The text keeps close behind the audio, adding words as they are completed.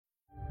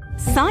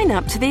Sign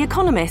up to The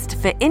Economist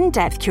for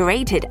in-depth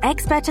curated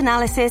expert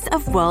analysis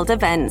of world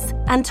events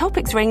and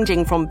topics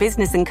ranging from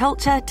business and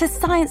culture to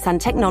science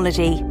and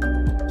technology.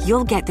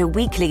 You'll get the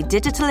weekly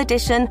digital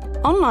edition,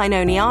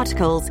 online-only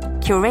articles,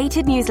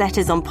 curated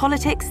newsletters on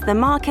politics, the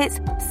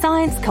markets,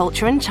 science,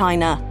 culture and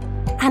China,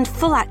 and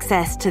full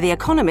access to The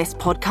Economist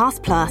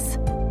Podcast Plus.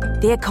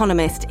 The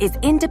Economist is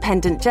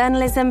independent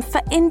journalism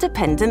for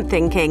independent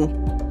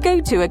thinking.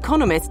 Go to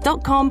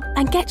economist.com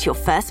and get your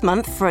first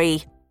month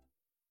free.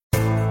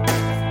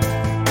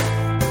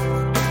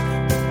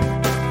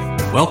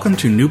 Welcome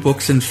to New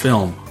Books in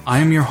Film. I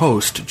am your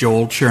host,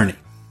 Joel Cherney.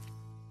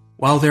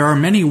 While there are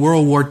many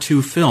World War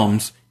II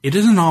films, it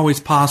isn't always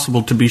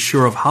possible to be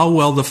sure of how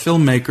well the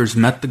filmmakers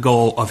met the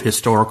goal of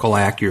historical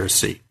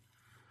accuracy.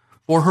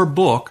 For her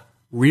book,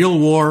 Real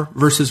War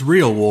versus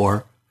Real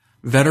War,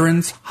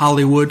 Veterans,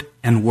 Hollywood,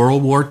 and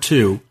World War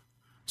II,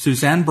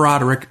 Suzanne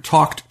Broderick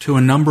talked to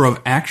a number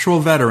of actual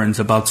veterans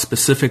about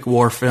specific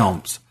war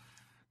films.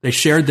 They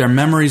shared their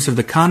memories of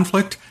the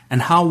conflict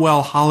and how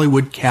well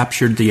Hollywood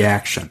captured the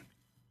action.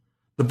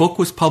 The book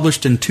was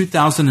published in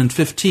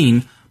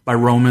 2015 by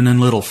Rowman and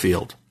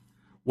Littlefield.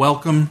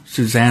 Welcome,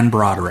 Suzanne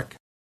Broderick.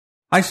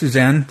 Hi,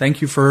 Suzanne.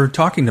 Thank you for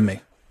talking to me.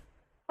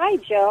 Hi,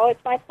 Joe.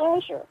 It's my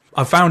pleasure.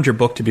 I found your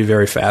book to be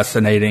very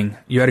fascinating.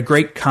 You had a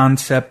great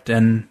concept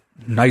and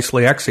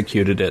nicely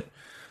executed it.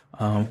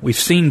 We've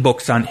seen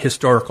books on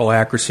historical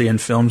accuracy in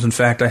films. In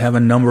fact, I have a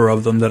number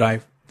of them that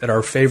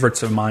are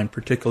favorites of mine,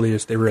 particularly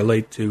as they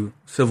relate to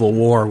Civil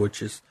War,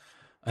 which is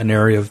an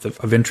area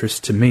of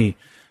interest to me.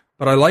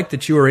 But I like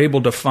that you were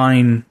able to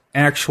find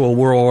actual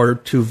World War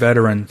II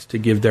veterans to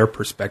give their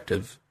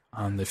perspective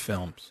on the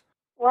films.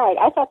 Right.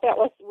 I thought that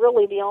was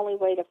really the only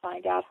way to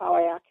find out how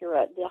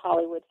accurate the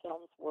Hollywood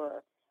films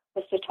were,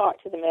 was to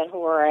talk to the men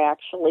who were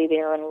actually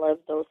there and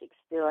lived those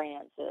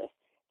experiences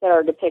that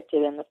are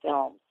depicted in the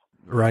films.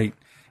 Right.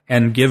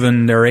 And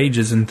given their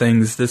ages and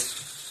things,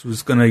 this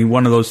was going to be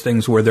one of those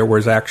things where there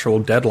was actual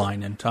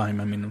deadline in time.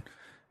 I mean,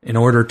 in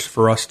order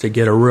for us to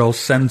get a real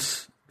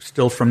sense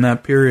still from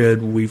that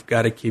period, we've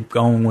got to keep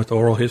going with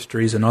oral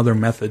histories and other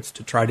methods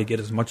to try to get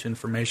as much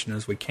information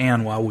as we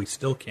can while we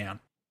still can.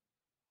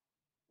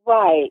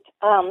 Right.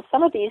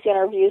 Some of these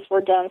interviews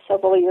were done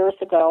several years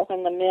ago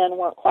when the men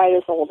weren't quite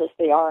as old as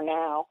they are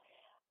now.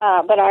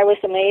 But I was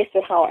amazed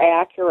at how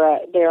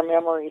accurate their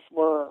memories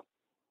were.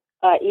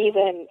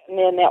 Even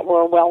men that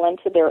were well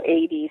into their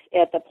 80s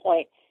at the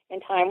point in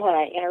time when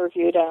I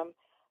interviewed them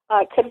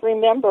could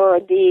remember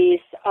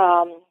these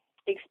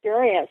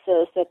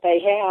experiences that they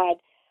had,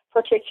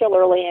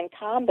 particularly in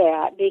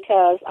combat,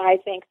 because I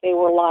think they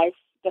were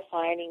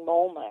life-defining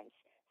moments,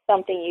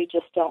 something you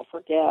just don't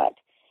forget.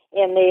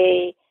 And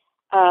they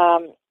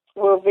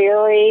were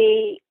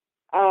very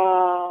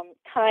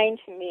kind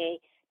to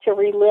me to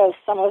relive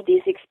some of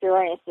these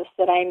experiences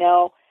that I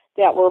know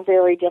that were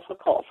very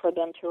difficult for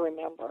them to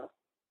remember.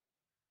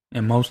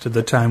 And most of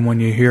the time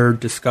when you hear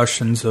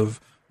discussions of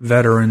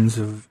veterans,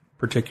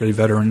 particularly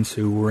veterans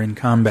who were in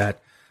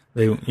combat,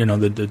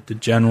 the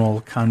general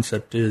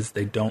concept is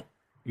they don't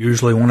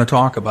usually want to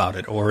talk about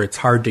it, or it's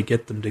hard to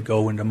get them to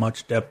go into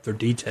much depth or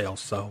detail.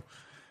 So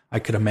I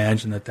could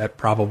imagine that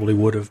probably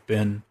would have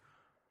been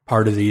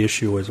part of the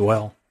issue as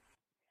well.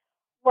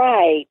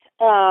 Right.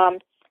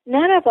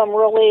 None of them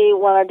really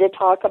wanted to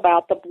talk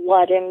about the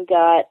blood and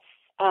guts,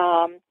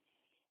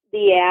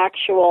 the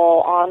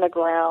actual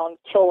on-the-ground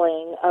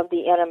killing of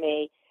the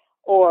enemy,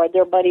 or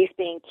their buddies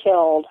being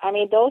killed. I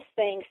mean, those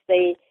things,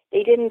 they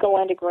didn't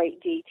go into great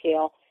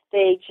detail.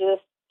 They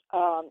just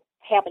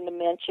happened to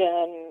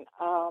mention,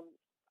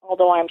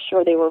 although I'm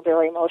sure they were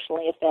very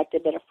emotionally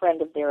affected, that a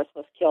friend of theirs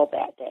was killed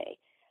that day,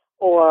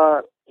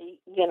 or,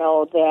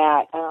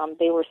 that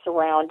they were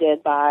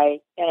surrounded by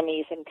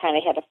enemies and kind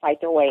of had to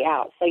fight their way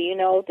out. So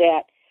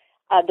that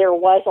there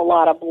was a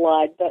lot of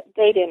blood, but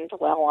they didn't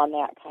dwell on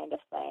that kind of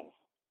thing.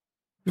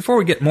 Before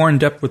we get more in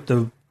depth with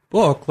the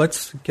book,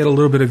 let's get a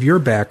little bit of your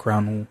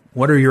background.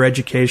 What are your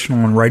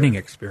educational and writing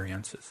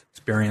experiences?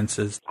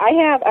 I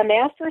have a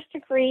master's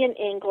degree in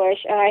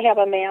English, and I have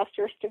a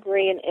master's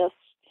degree in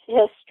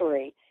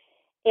history.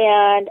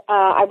 And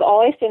I've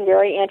always been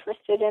very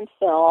interested in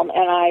film,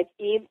 and I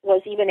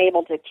was even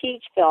able to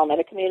teach film at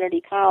a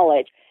community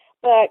college.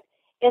 But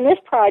in this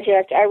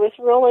project, I was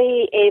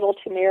really able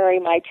to marry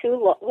my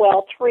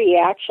three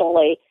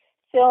actually,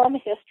 film,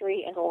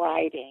 history, and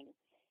writing.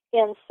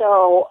 And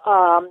so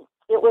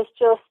it was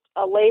just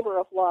a labor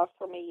of love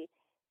for me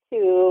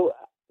to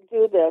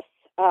do this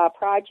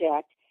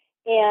project.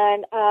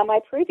 And my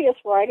previous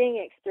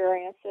writing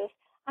experiences,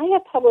 I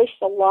have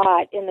published a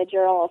lot in the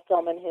Journal of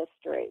Film and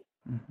History.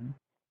 Mm-hmm.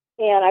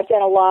 And I've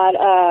done a lot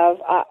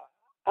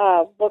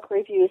of book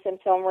reviews and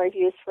film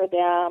reviews for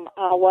them.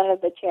 One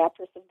of the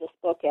chapters of this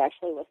book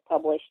actually was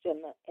published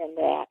in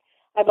that.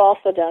 I've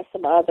also done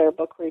some other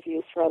book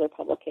reviews for other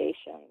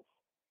publications.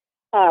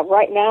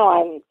 Right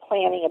now I'm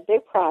planning a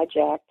big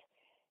project,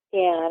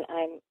 and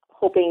I'm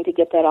hoping to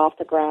get that off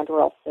the ground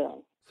real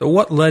soon. So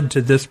what led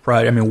to this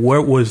project? I mean,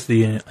 what was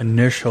the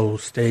initial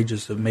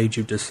stages that made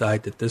you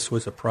decide that this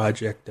was a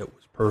project that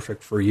was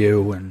perfect for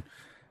you, and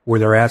were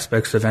there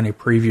aspects of any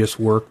previous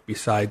work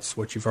besides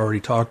what you've already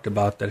talked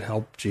about that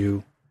helped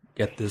you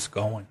get this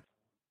going?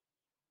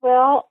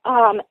 Well,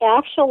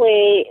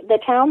 actually, the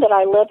town that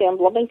I live in,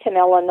 Bloomington,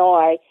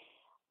 Illinois,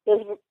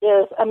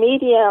 is a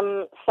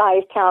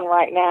medium-sized town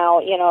right now.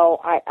 You know,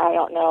 I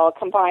don't know, a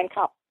combined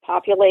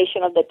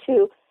population of the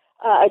two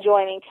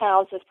adjoining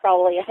towns is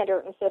probably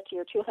 150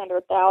 or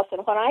 200,000.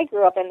 When I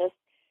grew up in this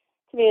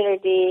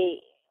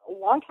community a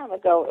long time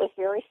ago, it was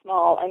very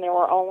small, and there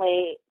were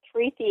only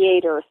 3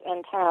 theaters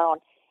in town.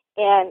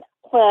 And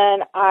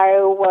when I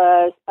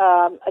was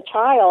a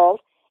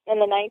child in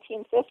the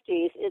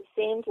 1950s, it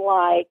seemed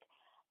like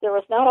there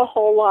was not a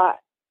whole lot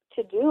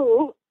to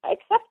do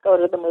except go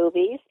to the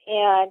movies.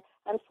 And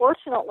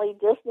unfortunately,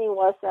 Disney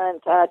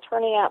wasn't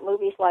turning out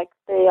movies like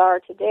they are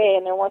today,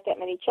 and there weren't that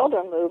many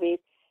children movies.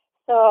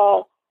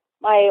 So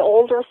my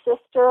older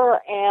sister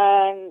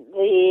and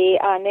the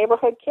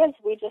neighborhood kids,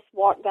 we just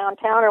walked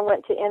downtown and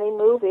went to any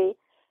movie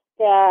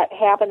that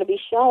happened to be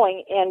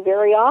showing. And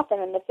very often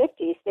in the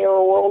 50s, there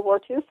were World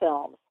War II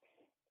films.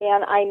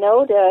 And I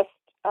noticed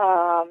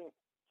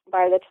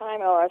by the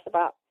time I was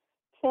about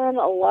 10,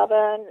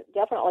 11,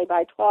 definitely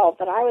by 12,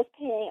 that I was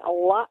paying a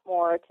lot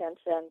more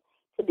attention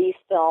to these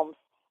films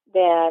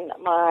than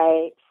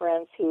my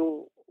friends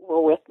who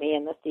were with me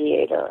in the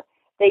theater.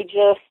 They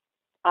just,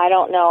 I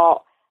don't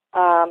know,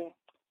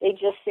 they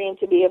just seem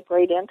to be of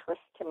great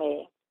interest to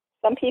me.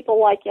 Some people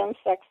like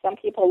insects, some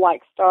people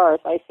like stars.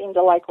 I seem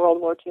to like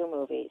World War II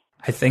movies.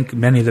 I think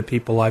many of the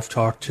people I've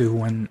talked to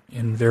when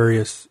in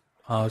various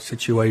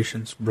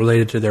situations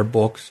related to their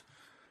books,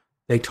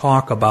 they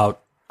talk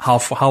about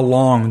how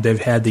long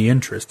they've had the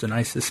interest, and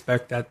I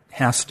suspect that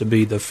has to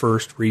be the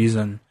first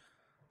reason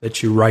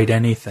that you write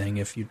anything.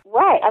 If you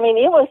right, I mean,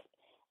 it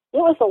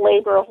was a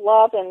labor of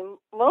love, and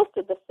most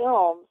of the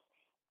films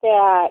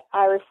that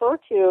I refer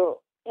to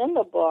in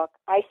the book,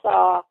 I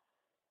saw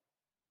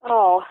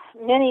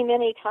many,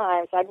 many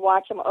times. I'd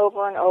watch them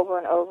over and over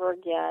and over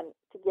again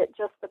to get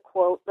just the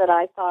quote that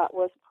I thought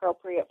was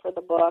appropriate for the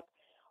book,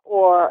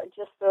 or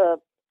just to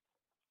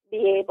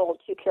be able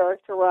to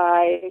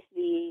characterize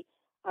the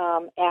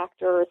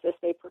actors as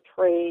they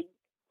portrayed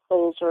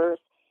soldiers.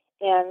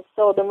 And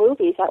so the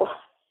movies, I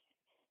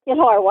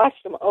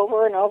watched them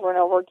over and over and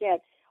over again,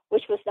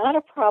 which was not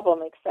a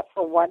problem except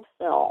for one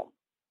film.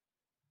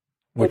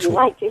 Would you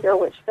like to hear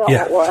which film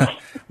it was?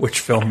 Which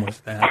film was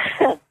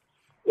that?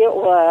 It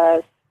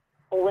was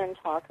Wind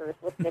Talkers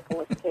with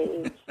Nicolas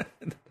Cage.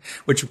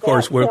 Which, of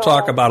course, we'll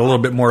talk about a little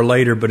bit more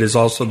later, but is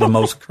also the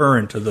most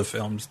current of the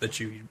films that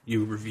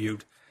you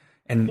reviewed.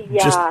 And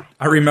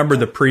I remember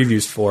the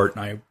previews for it,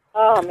 and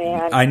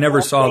I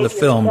never saw the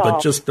film,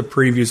 but just the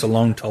previews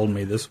alone told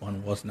me this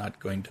one was not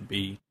going to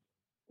be.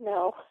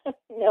 No,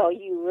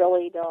 you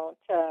really don't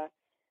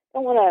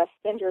want to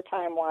spend your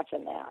time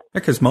watching that.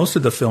 Because most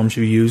of the films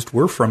you used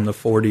were from the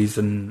 40s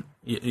and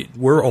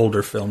were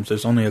older films.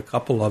 There's only a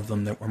couple of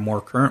them that were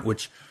more current,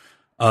 which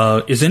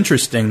is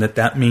interesting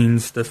that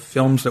means the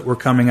films that were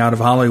coming out of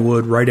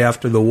Hollywood right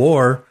after the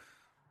war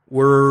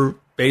were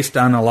based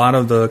on a lot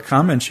of the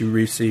comments you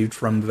received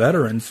from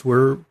veterans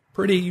were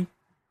pretty,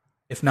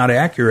 if not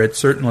accurate,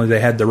 certainly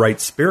they had the right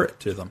spirit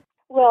to them.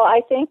 Well,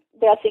 I think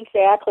that's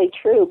exactly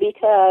true,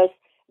 because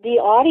the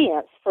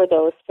audience for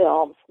those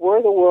films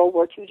were the World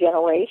War II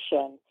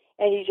generation,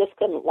 and you just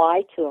couldn't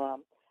lie to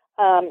them.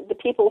 The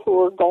people who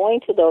were going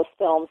to those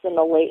films in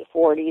the late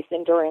 40s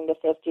and during the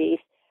 50s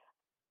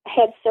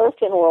had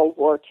served in World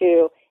War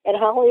II, and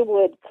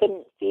Hollywood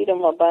couldn't feed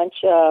them a bunch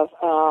of,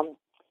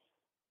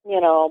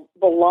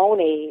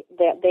 baloney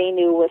that they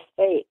knew was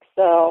fake.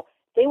 So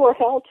they were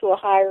held to a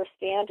higher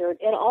standard.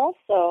 And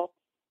also,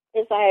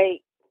 as I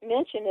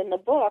mentioned in the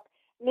book,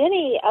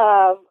 many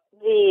of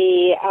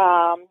the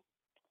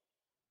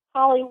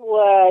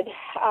Hollywood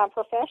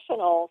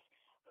professionals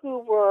who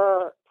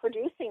were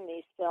producing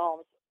these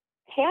films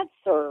had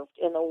served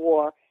in the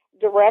war.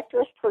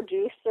 Directors,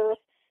 producers,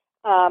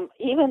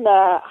 even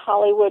the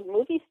Hollywood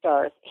movie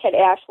stars had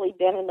actually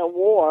been in the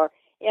war.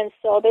 And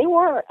so they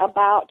weren't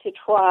about to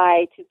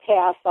try to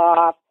pass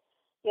off,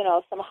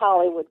 some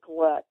Hollywood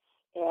glitz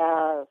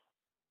as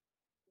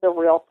the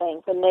real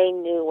thing, when they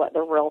knew what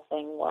the real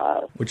thing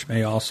was. Which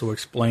may also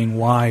explain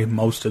why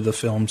most of the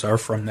films are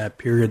from that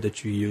period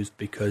that you used,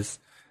 because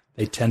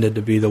they tended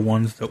to be the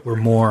ones that were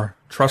more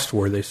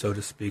trustworthy, so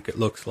to speak, it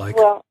looks like.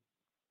 Well,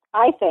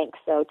 I think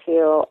so,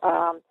 too.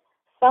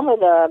 Some of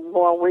the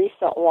more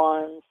recent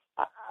ones,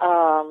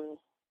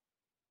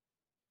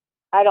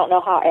 I don't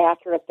know how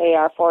accurate they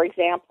are. For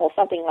example,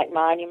 something like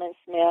Monuments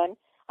Men,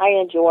 I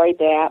enjoyed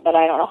that, but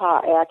I don't know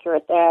how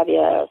accurate that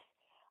is.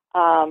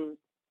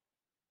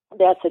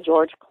 That's a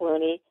George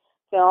Clooney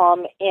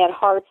film. And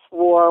Heart's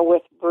War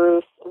with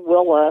Bruce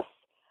Willis,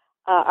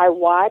 I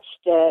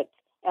watched it,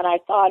 and I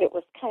thought it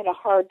was kind of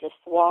hard to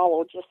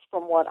swallow just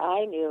from what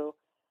I knew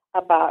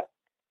about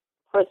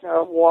prisoner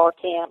of war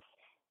camps.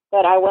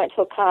 But I went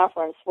to a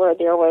conference where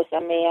there was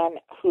a man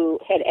who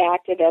had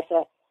acted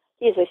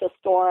he's a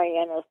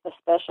historian of the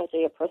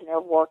specialty of prisoner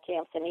of war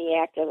camps, and he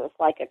acted as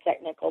like a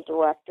technical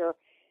director.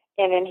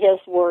 And in his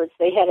words,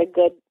 they had a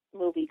good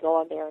movie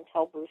going there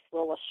until Bruce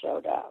Willis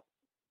showed up.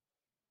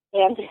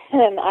 And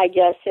then I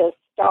guess his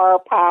star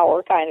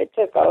power kind of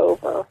took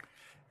over.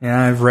 Yeah,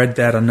 I've read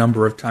that a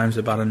number of times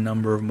about a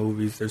number of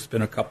movies. There's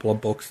been a couple of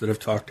books that have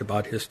talked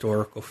about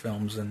historical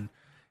films, and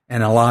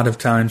a lot of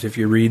times if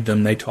you read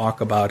them, they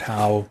talk about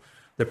how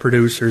the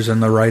producers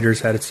and the writers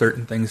had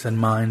certain things in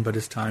mind, but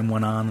as time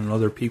went on and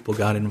other people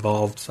got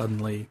involved,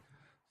 suddenly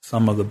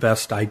some of the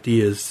best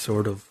ideas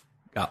sort of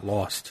got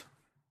lost.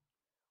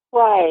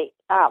 Right.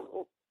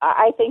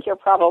 I think you're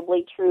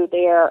probably true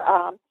there.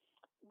 I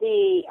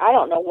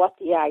don't know what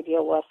the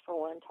idea was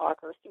for Wind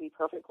Talkers, to be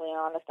perfectly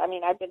honest. I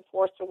mean, I've been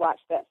forced to watch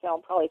that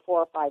film probably 4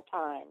 or 5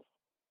 times,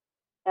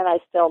 and I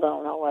still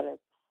don't know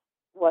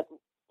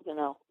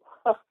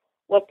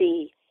what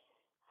the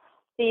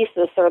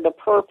thesis or the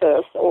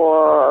purpose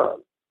or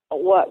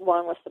what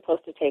one was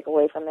supposed to take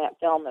away from that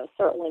film. There's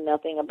certainly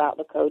nothing about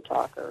the Code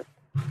Talkers.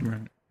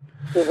 Right.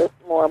 It was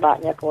more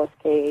about Nicolas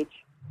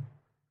Cage.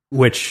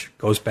 Which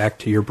goes back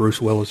to your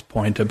Bruce Willis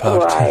point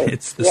about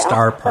it's the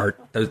star part.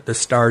 The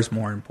star's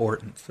more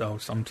important, so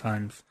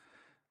sometimes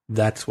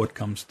that's what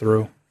comes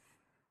through.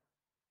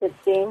 It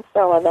seems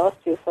so in those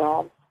 2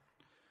 films.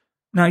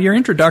 Now, your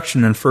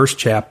introduction in first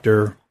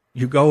chapter,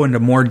 you go into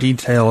more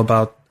detail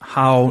about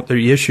how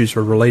the issues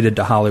are related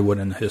to Hollywood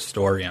and the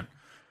historian.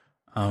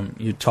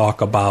 You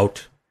talk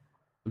about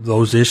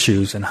those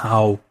issues and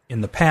how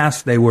in the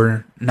past they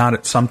were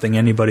not something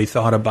anybody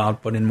thought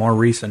about, but in more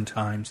recent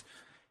times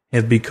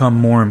have become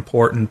more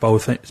important,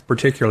 both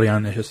particularly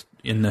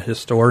in the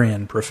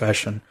historian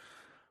profession.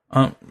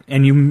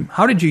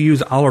 How did you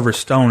use Oliver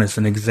Stone as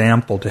an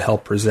example to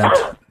help present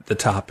the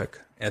topic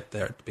at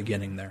the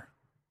beginning there?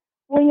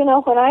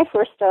 Well, when I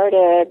first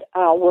started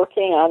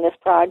working on this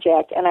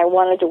project and I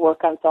wanted to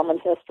work on film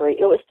and history,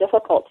 it was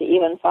difficult to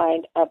even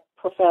find a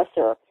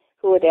professor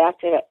who would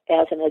act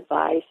as an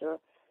advisor,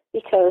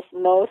 because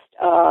most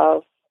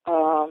of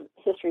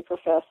history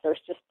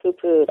professors just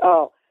poo-pooed,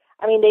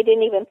 they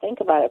didn't even think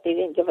about it. They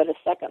didn't give it a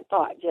second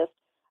thought. Just,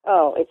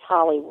 it's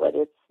Hollywood.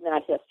 It's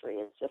not history.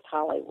 It's just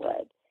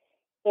Hollywood.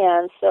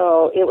 And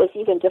so it was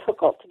even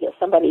difficult to get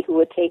somebody who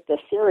would take this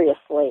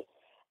seriously.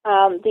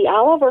 The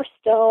Oliver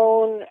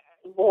Stone,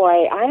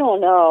 boy, I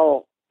don't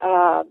know.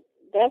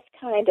 That's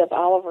kind of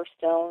Oliver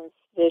Stone's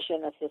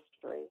vision of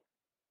history.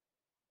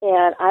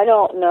 And I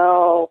don't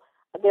know.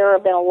 There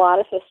have been a lot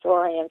of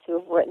historians who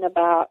have written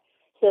about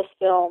his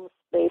films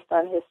based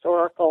on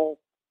historical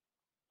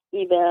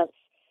events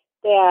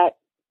that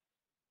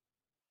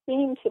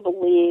seem to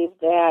believe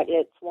that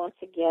it's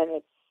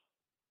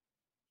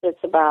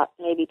about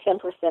maybe 10%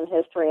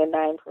 history and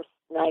 90%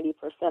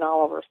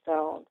 Oliver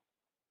Stone.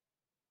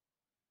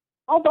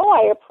 Although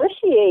I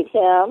appreciate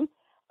him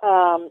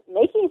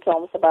making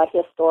films about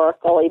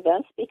historical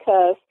events,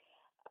 because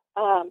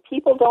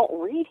people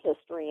don't read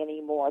history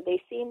anymore. They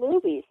see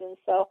movies, and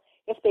so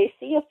if they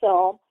see a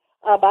film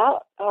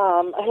about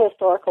a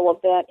historical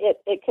event,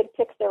 it could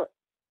pick their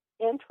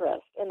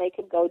interest, and they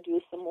could go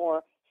do some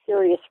more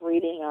serious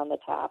reading on the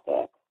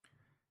topic.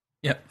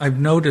 Yeah, I've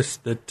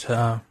noticed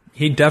that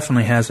he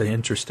definitely has an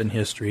interest in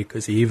history,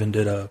 because he even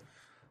did a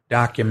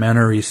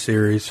documentary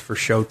series for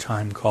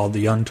Showtime called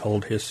The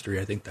Untold History.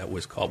 I think that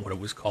was called what it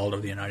was called,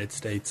 of the United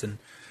States. And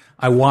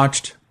I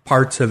watched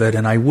parts of it,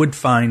 and I would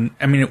find,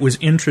 it was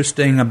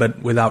interesting,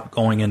 but without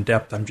going in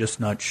depth, I'm just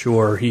not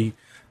sure. He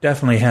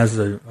definitely has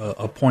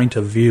a point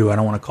of view. I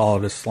don't want to call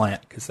it a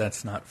slant, because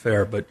that's not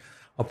fair, but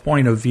a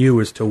point of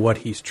view as to what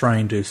he's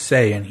trying to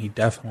say, and he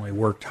definitely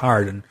worked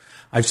hard. And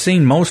I've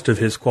seen most of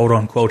his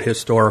quote-unquote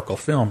historical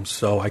films,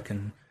 so I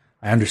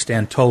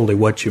understand totally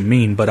what you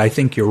mean, but I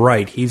think you're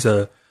right. He's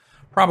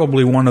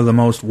probably one of the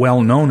most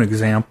well-known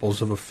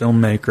examples of a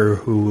filmmaker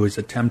who is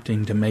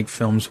attempting to make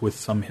films with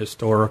some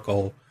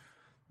historical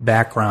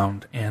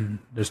background, and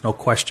there's no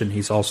question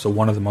he's also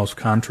one of the most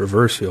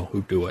controversial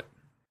who do it.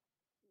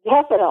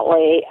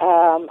 Definitely.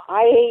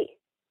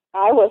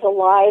 I was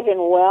alive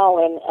and well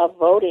in a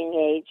voting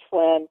age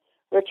when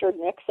Richard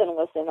Nixon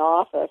was in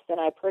office, and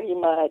I pretty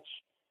much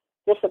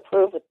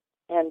disapproved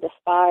and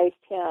despised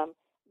him.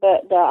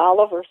 But the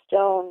Oliver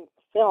Stone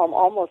film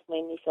almost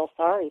made me feel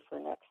sorry for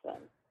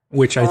Nixon.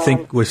 Which I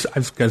think was,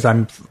 because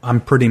I'm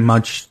pretty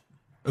much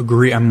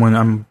agree.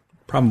 I'm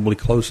probably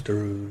close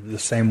to the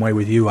same way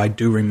with you. I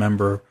do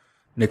remember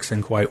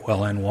Nixon quite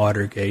well, and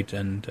Watergate,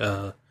 and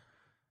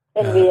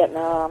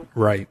Vietnam.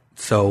 Right.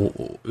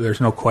 So there's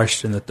no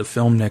question that the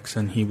film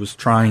Nixon, he was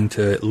trying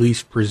to at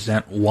least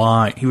present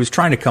why he was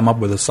trying to come up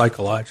with a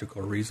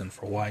psychological reason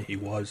for why he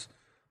was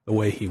the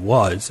way he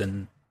was,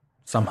 and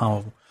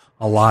somehow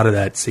a lot of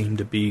that seemed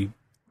to be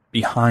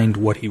behind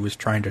what he was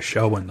trying to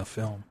show in the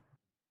film.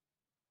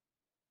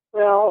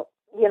 Well,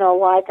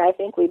 I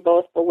think we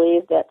both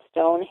believe that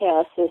Stone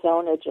has his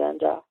own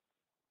agenda,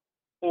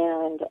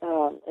 and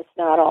it's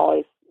not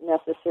always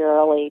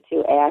necessarily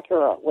to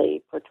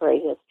accurately portray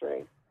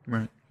history.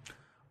 Right.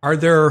 Are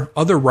there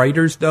other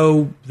writers,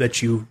 though,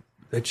 that you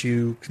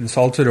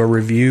consulted or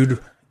reviewed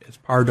as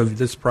part of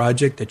this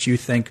project that you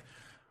think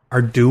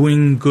are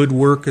doing good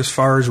work as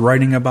far as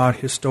writing about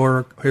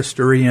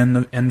history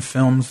and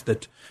films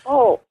that?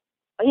 Oh,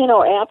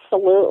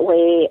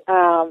 Absolutely.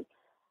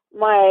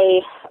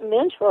 My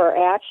mentor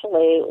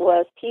actually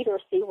was Peter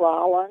C.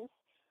 Rollins,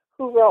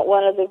 who wrote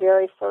one of the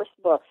very first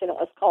books, and it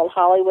was called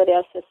Hollywood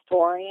as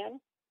Historian.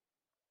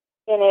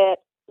 And it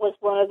was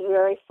one of the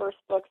very first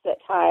books that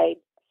tied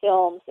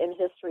films and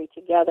history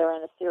together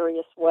in a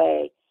serious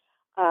way.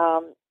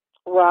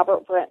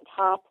 Robert Brent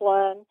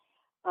Toplin,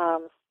 I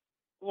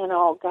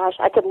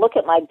could look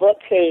at my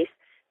bookcase.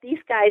 These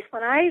guys,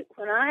 when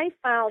I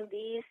found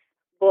these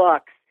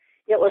books,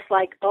 it was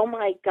like, oh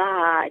my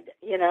God,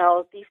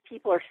 these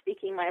people are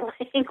speaking my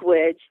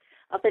language.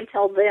 Up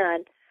until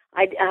then,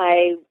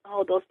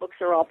 those books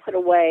are all put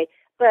away.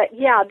 But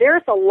yeah,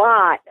 there's a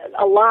lot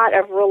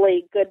of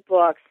really good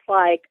books.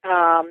 Like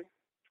I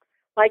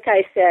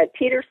said,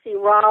 Peter C.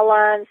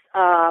 Rollins.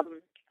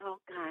 Trying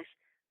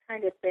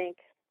to think.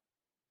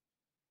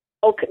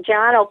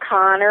 John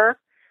O'Connor.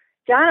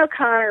 John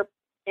O'Connor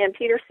and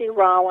Peter C.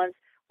 Rollins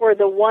were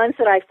the ones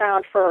that I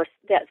found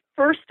that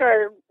first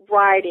started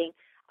writing.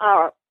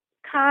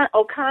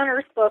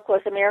 O'Connor's book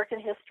was American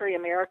History,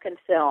 American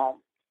Film.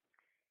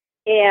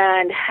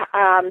 And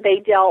they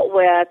dealt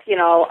with,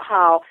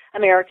 how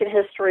American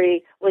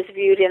history was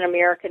viewed in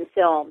American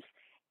films.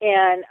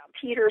 And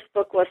Peter's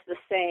book was the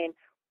same.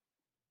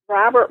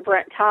 Robert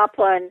Brent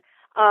Toplin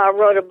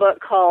wrote a book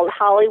called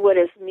Hollywood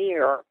as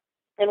Mirror,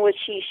 in which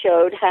he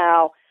showed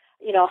how,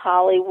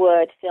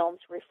 Hollywood films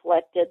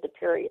reflected the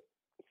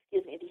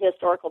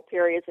historical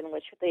periods in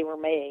which they were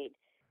made.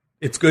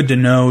 It's good to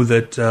know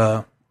that,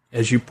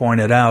 as you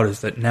pointed out, is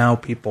that now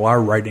people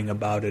are writing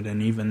about it,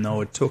 and even though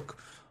it took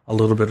a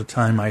little bit of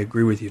time, I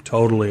agree with you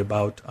totally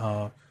about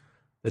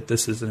that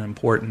this is an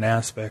important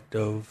aspect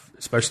of,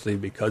 especially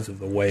because of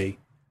the way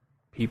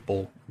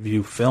people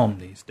view film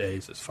these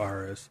days, as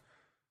far as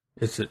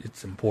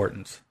its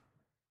importance.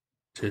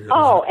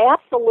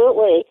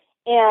 Absolutely.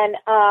 And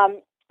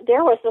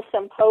there was a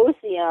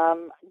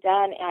symposium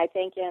done, I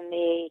think, in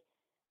the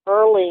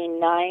early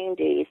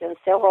 90s, and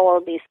several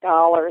of these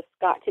scholars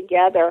got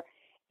together,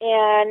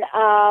 and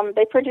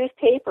they produced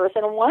papers,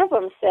 and one of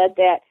them said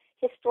that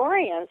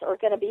historians are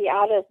going to be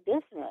out of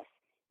business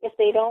if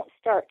they don't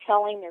start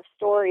telling their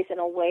stories in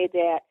a way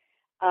that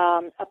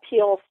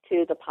appeals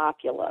to the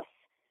populace.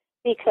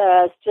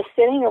 Because just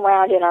sitting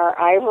around in our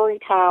ivory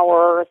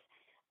towers,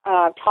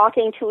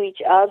 talking to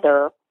each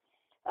other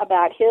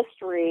about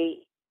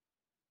history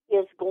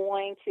is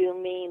going to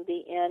mean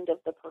the end of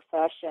the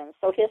profession.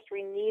 So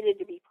history needed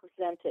to be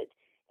presented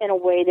in a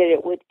way that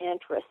it would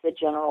interest the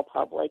general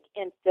public,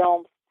 and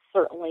film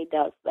certainly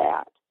does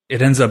that.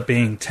 It ends up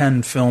being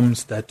 10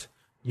 films that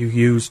you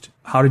used.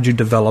 How did you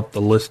develop the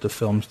list of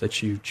films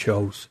that you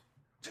chose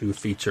to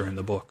feature in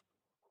the book?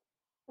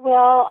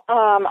 Well,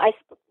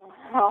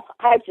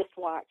 I've just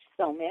watched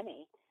so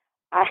many.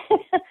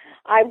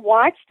 I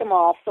watched them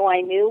all, so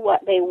I knew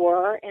what they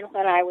were, and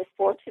when I was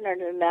fortunate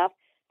enough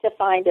to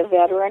find a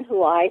veteran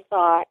who I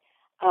thought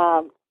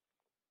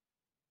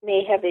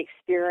may have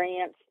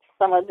experienced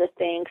some of the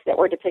things that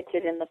were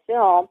depicted in the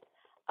film,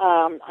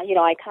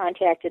 I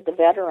contacted the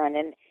veteran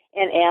and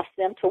asked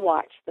them to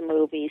watch the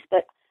movies.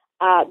 But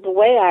the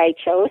way I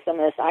chose them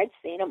is I'd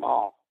seen them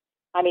all.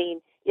 I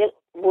mean,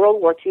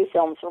 World War II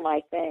films were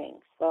my thing,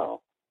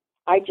 so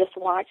I just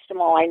watched them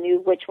all. I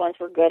knew which ones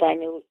were good. I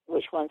knew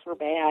which ones were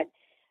bad.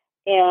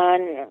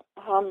 And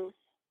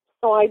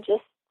so I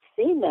just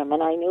seen them,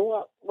 and I knew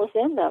what was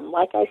in them.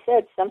 Like I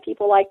said, some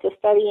people like to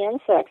study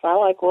insects. I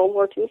like World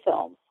War II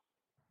films.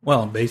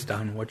 Well, based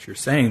on what you're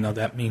saying, though,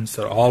 that means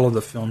that all of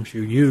the films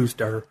you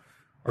used or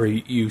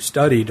you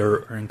studied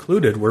or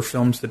included were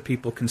films that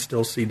people can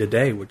still see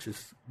today, which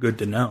is good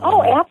to know.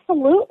 Oh,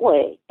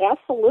 absolutely.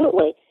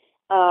 Absolutely.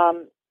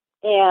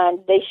 And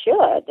they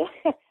should.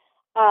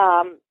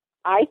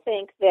 I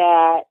think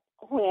that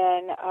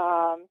when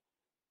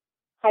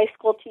high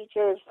school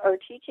teachers are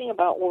teaching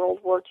about World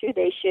War II,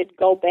 they should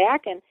go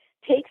back and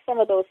take some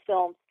of those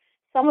films,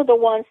 some of the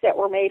ones that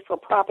were made for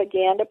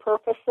propaganda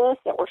purposes,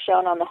 that were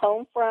shown on the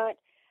home front,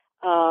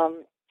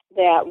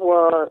 that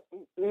were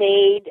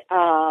made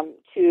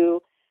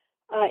to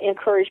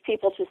encourage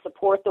people to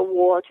support the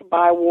war, to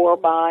buy war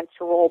bonds,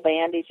 to roll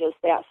bandages,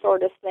 that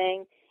sort of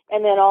thing.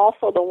 And then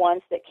also the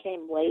ones that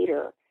came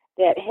later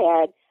that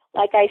had,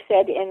 like I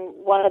said in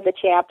one of the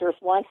chapters,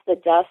 once the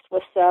dust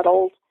was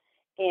settled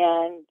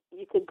and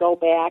you could go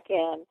back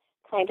and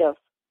kind of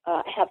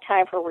have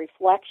time for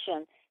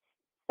reflection,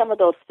 some of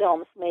those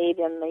films made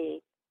in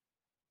the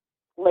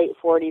late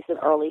 40s and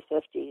early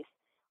 50s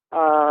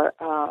are,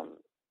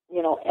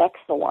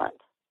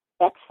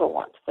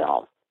 excellent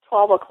films.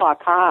 12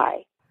 O'Clock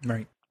High,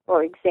 right,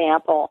 for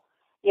example,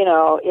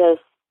 is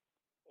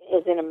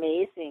an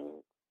amazing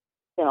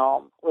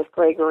film with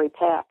Gregory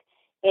Peck.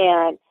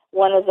 And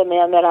one of the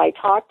men that I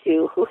talked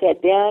to, who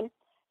had been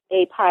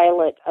a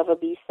pilot of a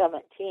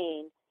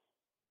B-17,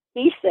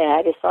 he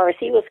said, as far as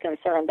he was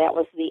concerned, that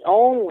was the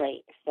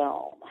only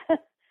film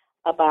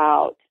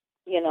about,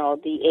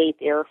 the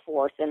 8th Air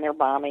Force and their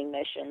bombing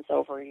missions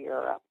over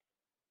Europe.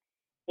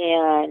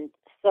 And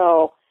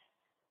so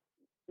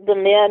the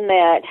men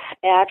that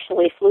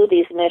actually flew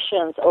these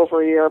missions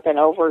over Europe and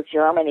over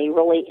Germany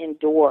really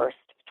endorsed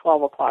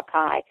 12 O'Clock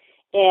High.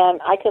 And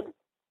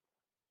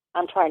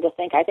I'm trying to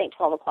think, I think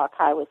 12 O'Clock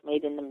High was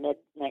made in the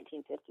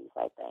mid-1950s,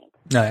 I think.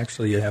 No,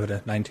 actually you have it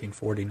at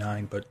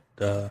 1949, but...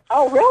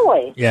 oh,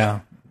 really? Yeah.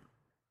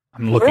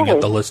 I'm looking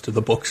at the list of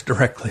the books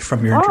directly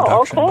from your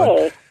introduction. Oh,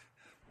 okay.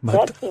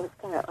 But that seems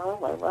kind of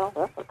early. Well,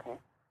 that's okay.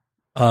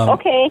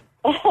 Okay.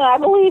 I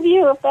believe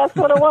you if that's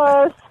what it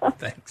was.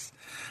 Thanks.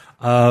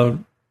 How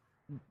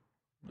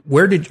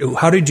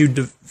did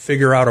you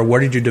figure out, or where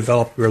did you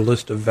develop your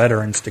list of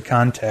veterans to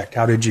contact?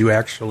 How did you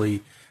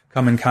actually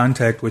come in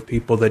contact with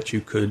people that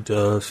you could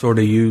sort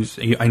of use?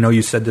 I know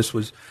you said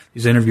these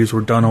interviews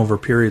were done over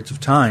periods of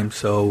time,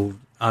 so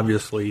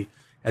obviously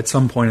at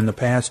some point in the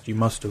past you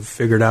must have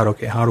figured out,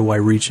 okay, how do I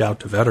reach out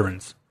to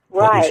veterans?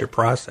 Right. What was your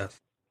process?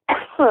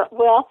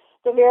 Well,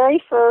 the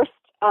very first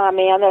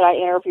man that I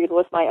interviewed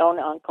was my own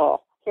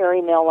uncle,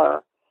 Harry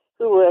Miller,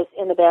 who was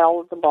in the Battle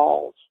of the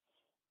Bulge.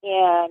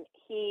 And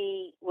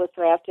he was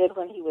drafted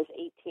when he was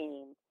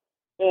 18.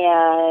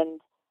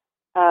 And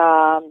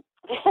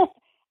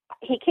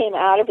he came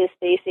out of his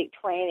basic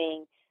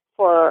training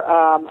for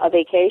a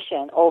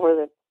vacation over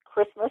the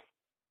Christmas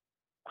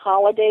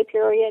holiday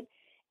period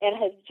and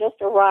had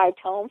just arrived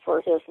home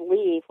for his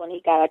leave when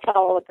he got a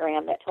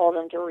telegram that told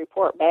him to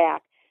report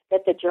back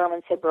that the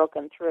Germans had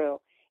broken through.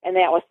 And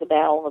that was the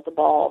Battle of the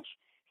Bulge.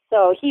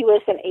 So he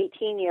was an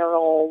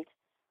 18-year-old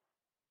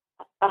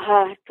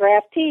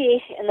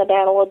draftee in the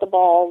Battle of the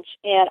Bulge,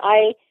 and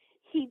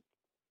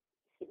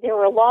there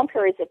were long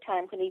periods of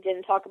time when he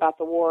didn't talk about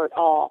the war at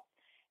all,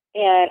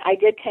 and I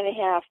did kind of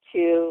have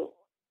to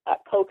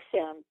coax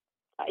him.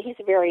 He's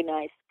a very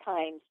nice,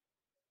 kind,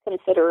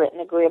 considerate,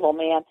 and agreeable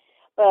man,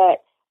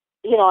 but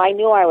I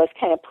knew I was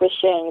kind of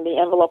pushing the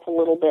envelope a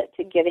little bit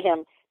to get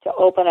him to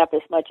open up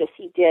as much as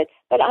he did,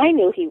 but I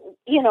knew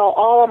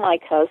all of my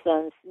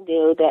cousins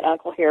knew that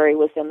Uncle Harry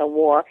was in the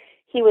war.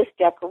 He was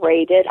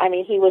decorated. I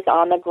mean, he was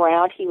on the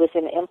ground. He was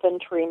an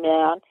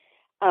infantryman.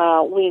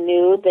 We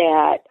knew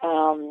that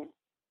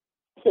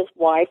his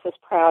wife was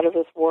proud of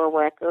his war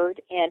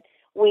record, and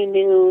we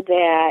knew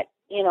that,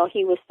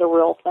 he was the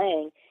real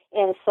thing.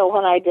 And so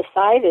when I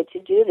decided to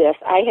do this,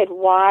 I had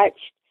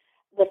watched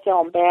the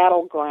film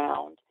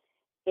Battleground,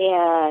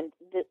 and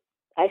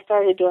I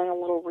started doing a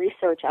little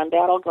research on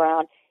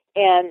Battleground,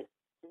 and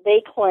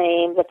they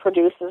claimed, the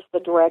producers, the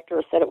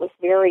directors, said it was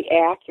very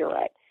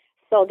accurate.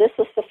 So this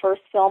was the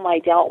first film I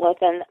dealt with,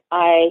 and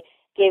I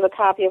gave a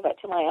copy of it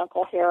to my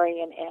Uncle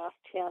Harry and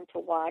asked him to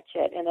watch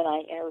it, and then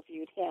I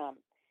interviewed him.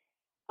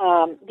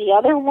 The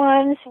other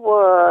ones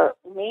were,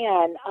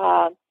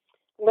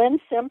 Lynn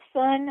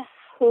Simpson,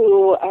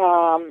 who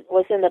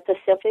was in the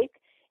Pacific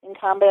in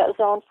combat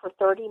zone for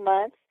 30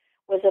 months,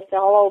 was a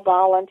fellow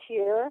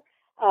volunteer.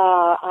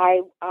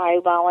 I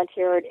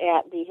volunteered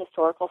at the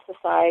Historical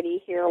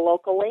Society here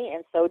locally,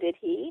 and so did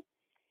he.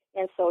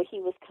 And so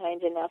he was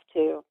kind enough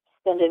to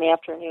spend an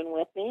afternoon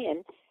with me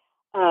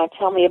and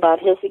tell me about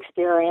his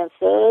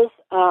experiences.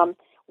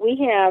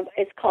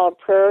 It's called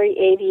Prairie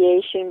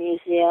Aviation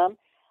Museum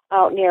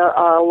out near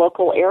our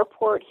local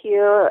airport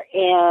here,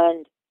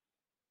 and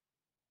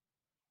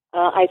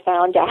I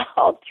found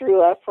out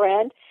through a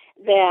friend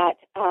that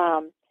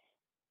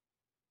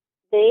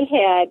they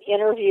had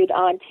interviewed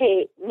on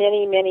tape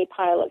many, many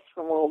pilots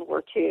from World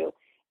War II.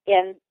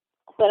 And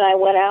when I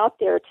went out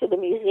there to the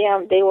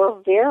museum, they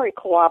were very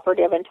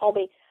cooperative and told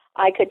me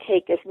I could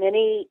take as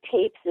many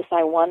tapes as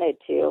I wanted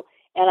to.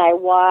 And I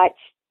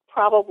watched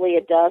probably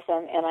a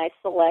dozen, and I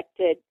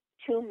selected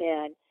two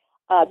men.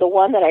 The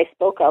one that I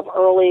spoke of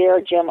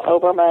earlier, Jim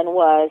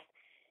Oberman,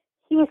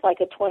 he was like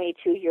a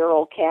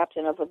 22-year-old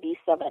captain of a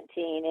B-17,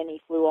 and he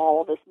flew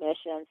all of his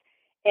missions.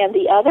 And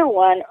the other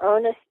one,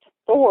 Ernest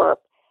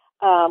Thorpe,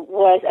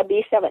 was a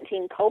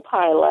B-17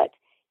 co-pilot,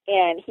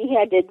 and he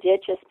had to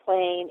ditch his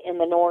plane in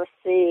the North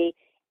Sea,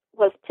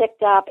 was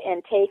picked up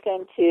and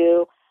taken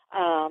to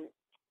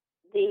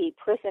the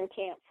prison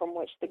camp from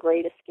which The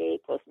Great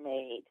Escape was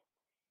made.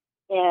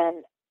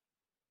 And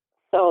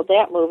so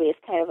that movie is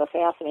kind of a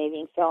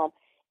fascinating film.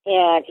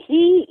 And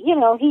he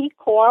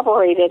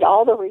corroborated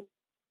all the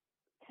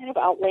kind of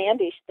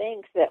outlandish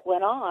things that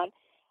went on.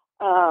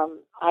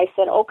 I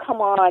said, oh,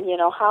 come on,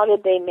 how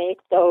did they make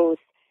those,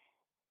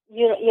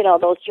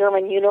 those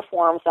German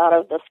uniforms out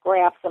of the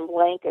scraps and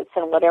blankets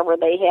and whatever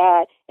they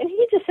had? And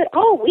he just said,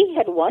 oh, we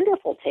had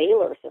wonderful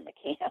tailors in the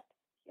camp,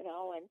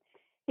 and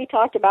he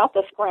talked about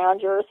the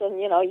scroungers, and,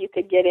 you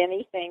could get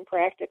anything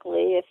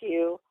practically if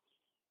you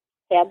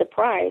had the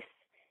price.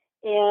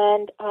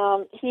 And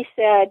he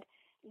said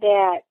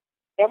that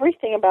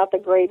everything about The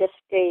Great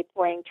Escape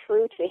rang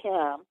true to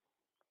him,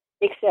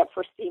 except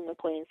for Steve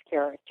McQueen's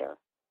character.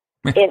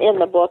 And in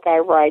the book, I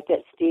write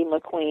that Steve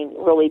McQueen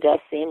really does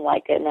seem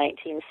like a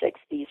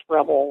 1960s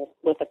rebel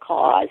with a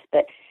cause,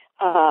 but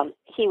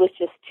he was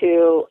just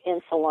too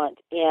insolent.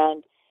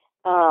 And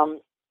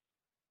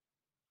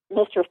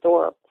Mr.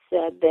 Thorpe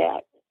said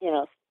that,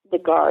 the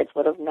guards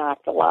would have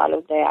knocked a lot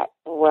of that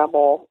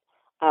rebel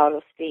out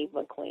of Steve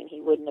McQueen. He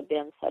wouldn't have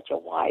been such a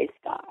wise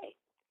guy.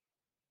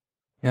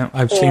 Yeah,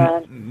 I've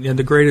seen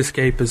The Great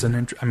Escape is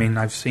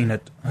I've seen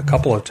it a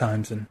couple of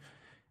times, and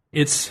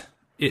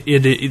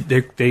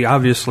they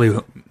obviously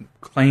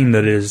claim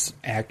that it is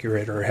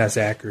accurate or has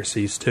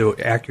accuracy to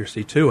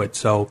it.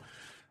 So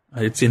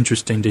it's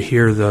interesting to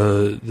hear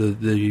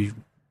the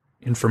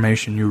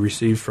information you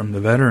receive from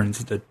the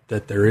veterans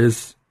that there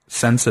is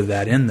sense of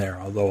that in there.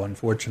 Although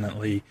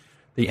unfortunately,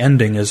 the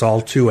ending is all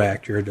too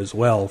accurate as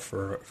well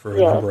for a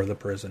number of the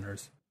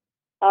prisoners.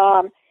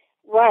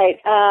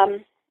 Right.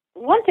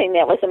 One thing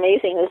that was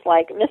amazing is,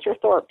 like, Mr.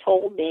 Thorpe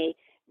told me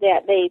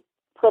that they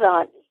put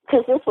on,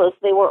 because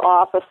they were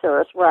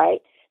officers,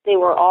 right? They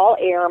were all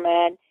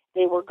airmen.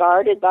 They were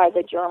guarded by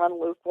the German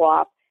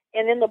Luftwaffe.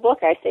 And in the book,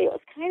 I say it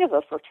was kind of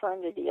a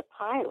fraternity of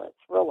pilots,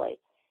 really.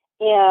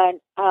 And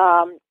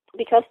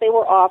because they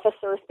were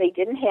officers, they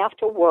didn't have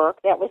to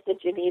work. That was the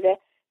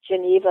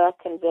Geneva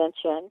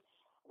Convention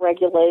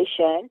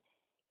regulation.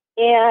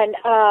 And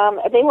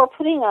they were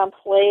putting on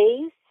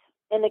plays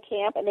in the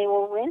camp, and they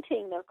were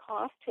renting their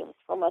costumes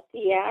from a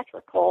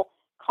theatrical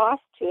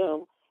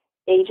costume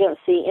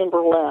agency in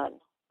Berlin.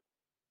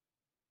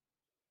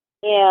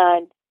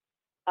 And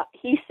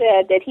he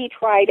said that he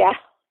tried out,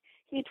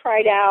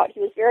 he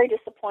was very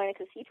disappointed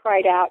because he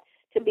tried out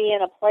to be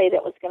in a play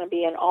that was going to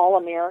be an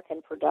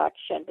all-American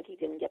production, but he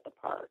didn't get the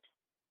part.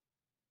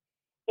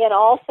 And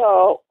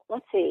also,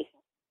 let's see,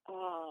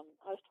 I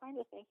was trying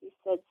to think, he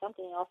said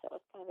something else that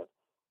was kind of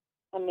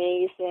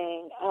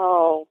amazing.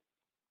 Oh,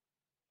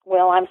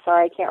 well, I'm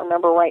sorry, I can't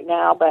remember right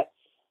now, but,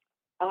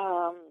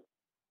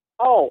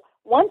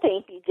 one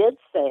thing he did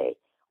say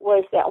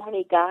was that when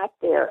he got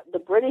there, the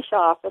British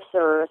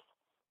officers,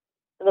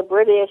 the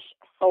British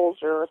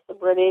soldiers, the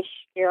British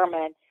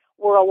airmen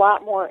were a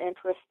lot more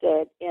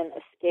interested in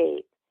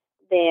escape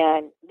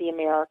than the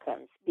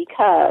Americans,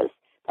 because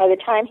by the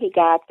time he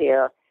got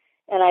there,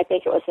 and I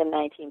think it was in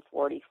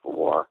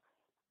 1944,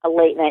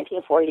 late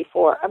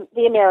 1944,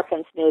 the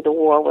Americans knew the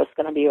war was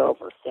going to be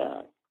over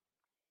soon.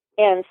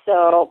 And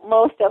so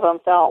most of them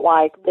felt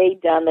like they'd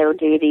done their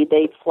duty,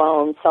 they'd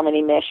flown so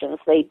many missions,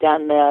 they'd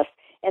done this,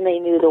 and they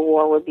knew the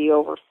war would be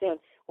over soon.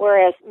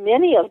 Whereas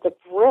many of the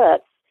Brits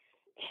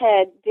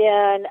had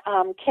been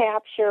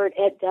captured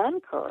at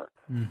Dunkirk.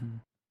 Mm-hmm.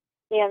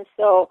 And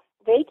so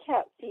they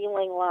kept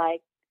feeling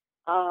like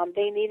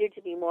they needed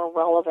to be more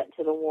relevant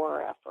to the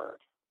war effort.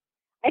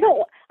 I don't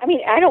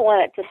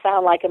want it to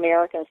sound like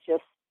Americans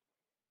just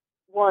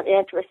weren't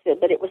interested,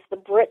 but it was the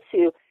Brits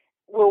who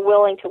were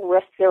willing to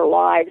risk their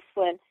lives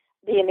when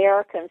the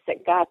Americans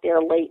that got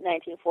there late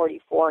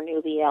 1944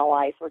 knew the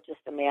Allies were just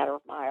a matter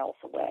of miles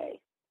away.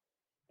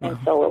 And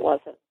so it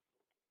wasn't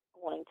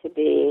going to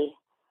be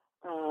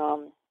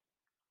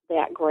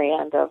that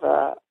grand of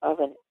a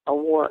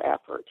war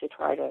effort to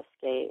try to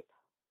escape.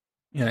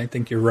 Yeah, I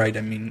think you're right.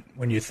 I mean,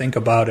 when you think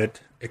about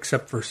it,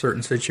 except for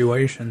certain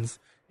situations,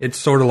 it's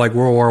sort of like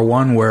World War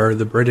I, where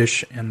the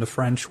British and the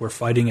French were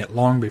fighting it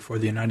long before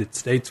the United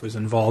States was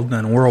involved.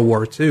 And in World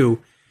War II,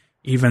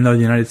 even though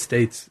the United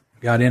States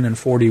got in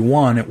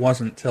 1941, it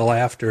wasn't until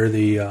after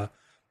the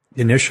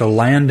initial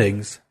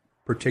landings,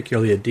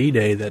 particularly at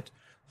D-Day, that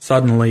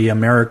suddenly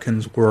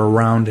Americans were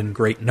around in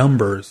great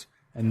numbers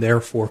and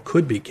therefore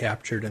could be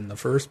captured in the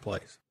first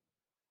place.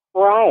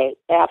 Right,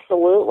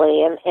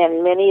 absolutely.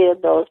 And many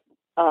of those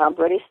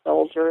British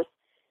soldiers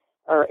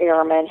or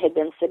airmen had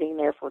been sitting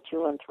there for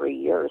 2 and 3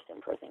 years in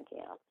prison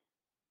camp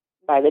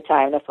by the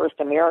time the first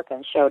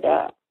Americans showed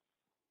up.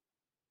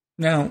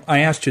 Now, I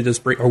asked you this,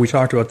 or we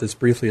talked about this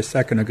briefly a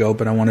second ago,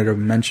 but I wanted to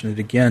mention it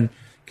again.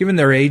 Given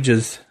their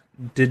ages,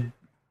 did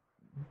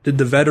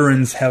the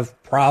veterans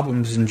have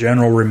problems in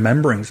general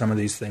remembering some of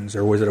these things,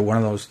 or was it one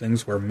of those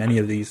things where many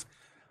of these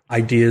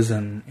ideas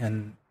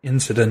and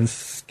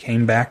incidents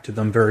came back to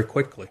them very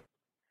quickly?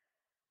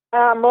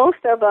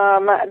 Most of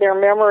them, their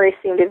memories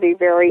seem to be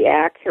very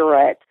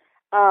accurate.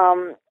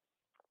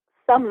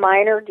 Some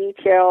minor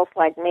details,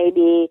 like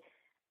maybe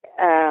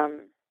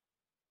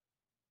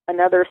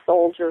another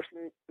soldier's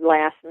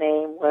last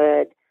name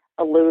would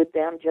elude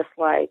them, just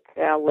like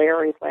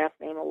Larry's last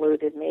name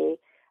eluded me.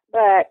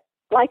 But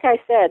like I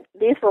said,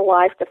 these were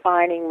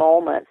life-defining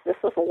moments. This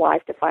was a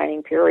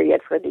life-defining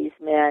period for these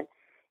men,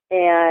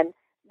 and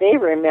they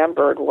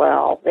remembered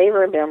well. They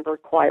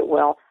remembered quite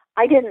well.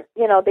 They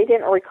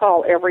didn't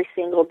recall every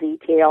single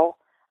detail.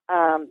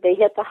 They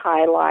hit the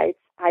highlights.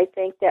 I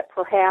think that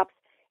perhaps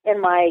in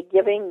my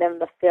giving them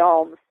the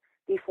films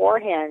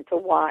beforehand to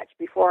watch,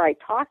 before I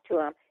talked to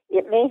them,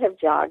 it may have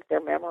jogged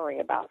their memory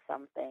about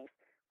some things.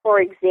 For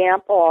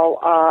example,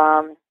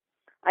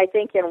 I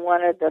think in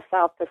one of the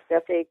South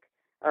Pacific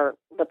or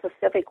the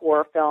Pacific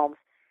War films,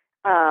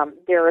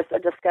 there is a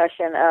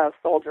discussion of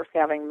soldiers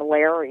having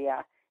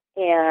malaria.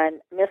 And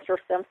Mr.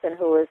 Simpson,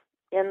 who was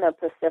in the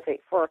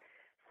Pacific for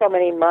so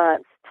many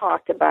months,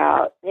 talked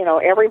about,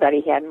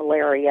 everybody had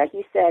malaria.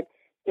 He said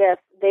if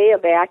they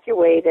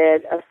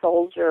evacuated a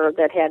soldier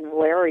that had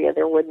malaria,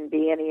 there wouldn't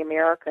be any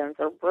Americans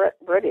or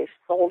British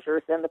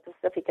soldiers in the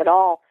Pacific at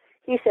all.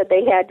 He said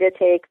they had to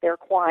take their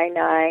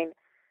quinine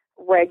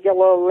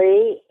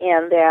regularly,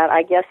 and that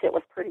I guess it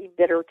was pretty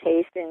bitter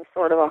tasting,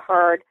 sort of a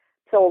hard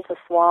pill to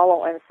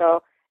swallow, and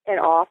so an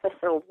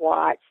officer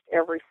watched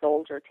every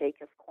soldier take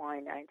his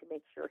quinine to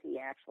make sure he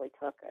actually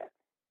took it.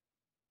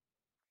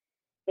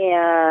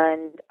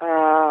 And,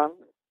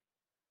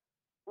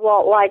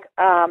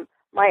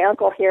 my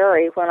Uncle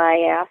Harry, when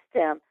I asked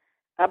him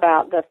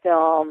about the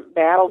film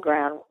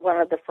Battleground, one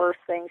of the first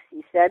things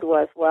he said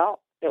was, well,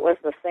 it was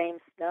the same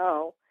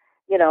snow.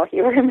 You know,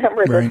 he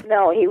remembered the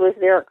snow. He was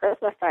there at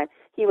Christmas time.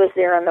 He was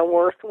there in the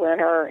worst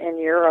winter in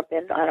Europe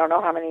in I don't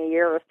know how many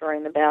years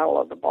during the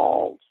Battle of the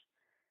Bulge.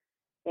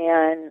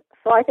 And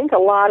so I think a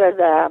lot of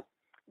the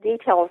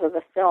details of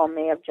the film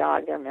may have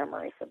jogged their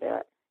memories a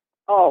bit.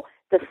 Oh,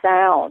 the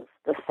sounds,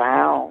 the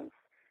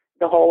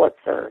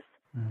howitzers.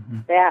 Mm-hmm.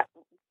 That,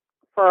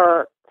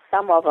 for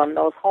some of them,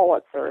 those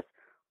howitzers,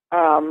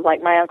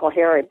 like my Uncle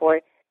Harry,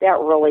 boy, that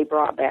really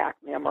brought back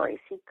memories.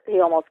 He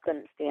almost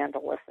couldn't stand to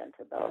listen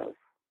to those.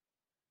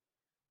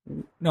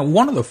 Now,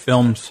 one of the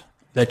films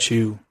that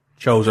you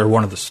chose, or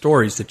one of the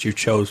stories that you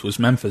chose, was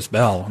Memphis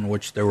Belle, in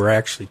which there were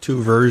actually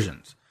two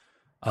versions,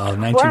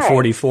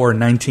 1944 and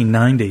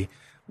 1990.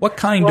 What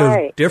kind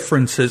of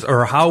differences,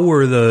 or how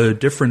were the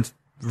different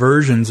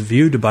versions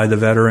viewed by the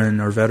veteran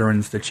or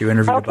veterans that you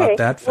interviewed about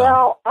that film?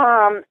 Well,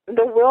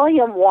 the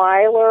William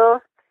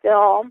Wyler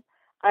film,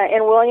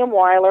 and William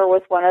Wyler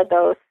was one of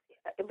those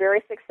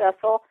very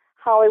successful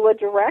Hollywood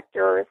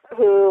directors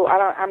who,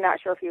 I'm not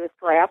sure if he was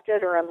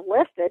drafted or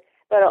enlisted,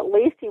 but at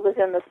least he was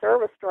in the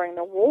service during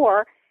the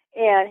war,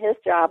 and his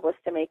job was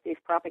to make these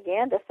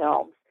propaganda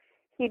films.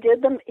 He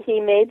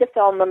made the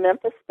film The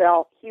Memphis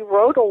Belle. He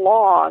rode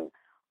along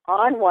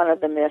on one of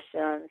the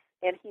missions,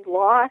 and he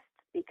lost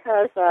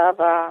because of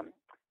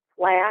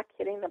flak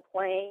hitting the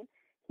plane.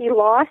 He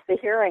lost the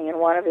hearing in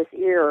one of his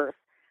ears.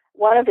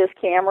 One of his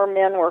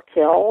cameramen were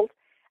killed,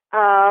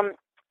 and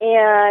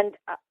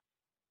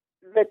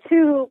the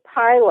two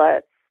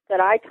pilots that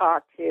I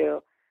talked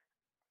to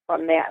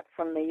from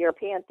the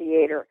European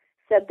theater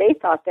said they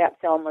thought that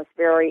film was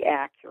very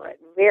accurate,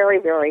 very,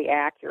 very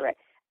accurate.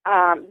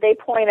 They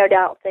pointed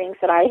out things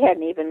that I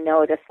hadn't even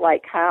noticed,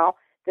 like how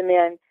the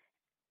men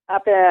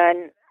up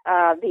in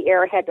the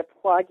air had to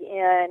plug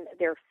in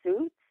their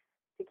suits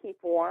to keep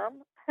warm.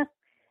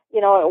 You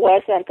know, it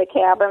wasn't, the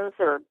cabins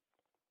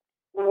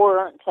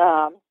weren't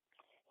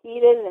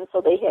heated, and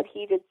so they had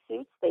heated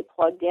suits. They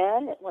plugged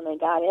in when they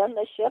got in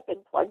the ship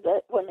and plugged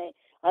it when they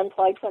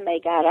unplugged when they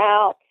got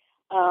out.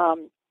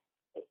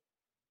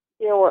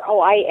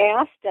 I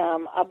asked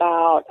him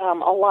about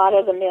a lot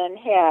of the men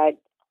had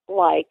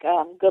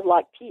good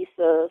luck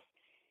pieces,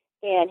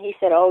 and he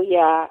said, "Oh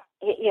yeah,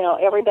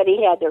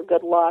 everybody had their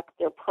good luck,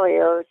 their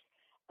prayers,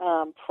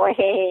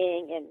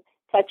 praying and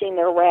touching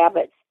their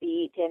rabbit's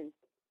feet." And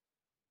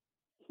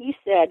he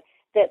said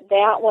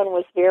that one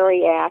was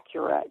very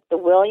accurate. The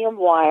William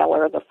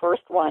Wyler, the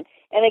first one,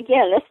 and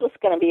again, this was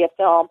going to be a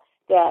film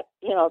that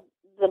the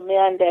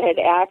men that had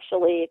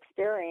actually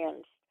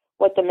experienced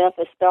what the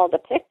Memphis Belle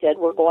depicted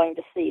were going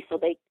to see. So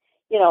they,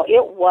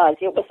 it was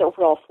a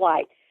real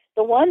flight.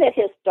 The one that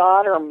his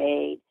daughter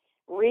remade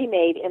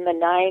in the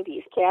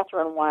 90s,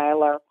 Catherine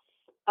Wyler,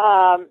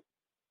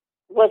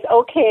 was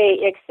okay,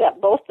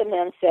 except both the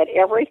men said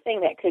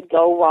everything that could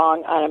go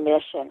wrong on a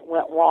mission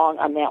went wrong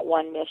on that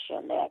one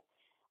mission that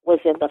was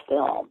in the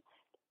film.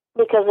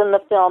 Because in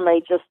the film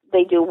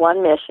they do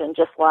one mission,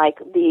 just like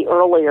the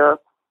earlier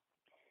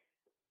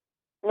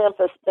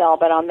Memphis Belle,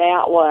 but on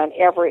that one,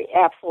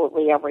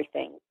 absolutely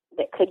everything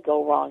that could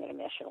go wrong in a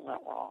mission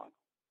went wrong.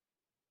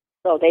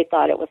 So they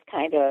thought it was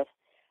kind of,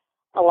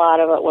 a lot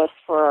of it was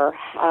for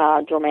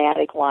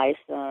dramatic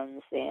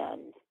license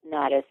and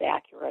not as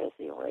accurate as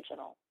the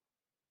original.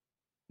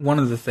 One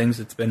of the things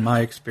that's been my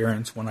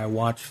experience when I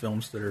watch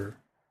films that are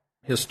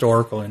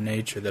historical in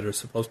nature, that are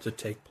supposed to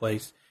take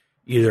place,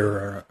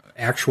 either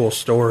actual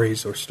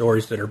stories or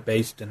stories that are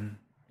based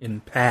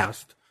in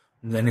past,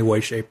 in any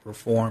way, shape, or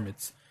form,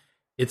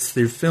 it's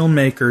the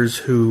filmmakers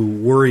who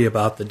worry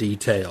about the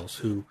details,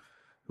 who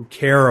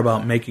care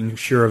about making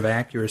sure of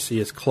accuracy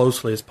as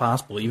closely as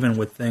possible, even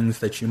with things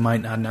that you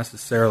might not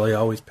necessarily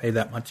always pay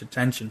that much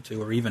attention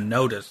to or even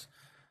notice.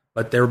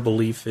 But their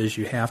belief is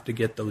you have to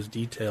get those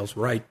details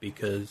right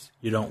because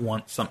you don't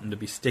want something to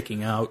be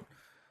sticking out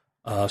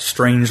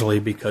strangely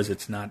because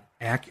it's not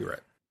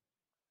accurate.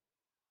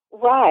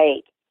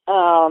 Right.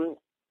 And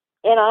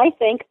I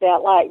think that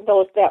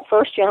that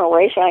first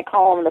generation, I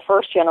call them the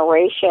first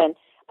generation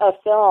of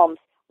films,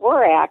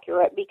 were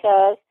accurate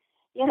because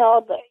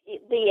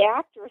the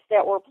actors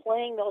that were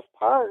playing those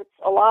parts,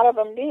 a lot of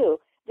them knew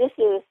this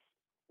is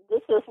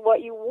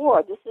what you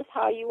wore, this is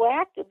how you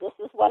acted, this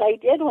is what I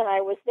did when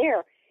I was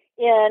there.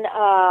 In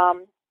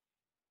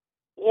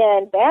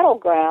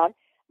Battleground,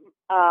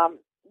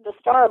 the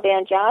star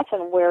Ben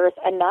Johnson wears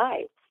a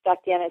knife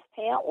stuck in his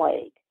pant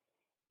leg,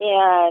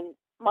 and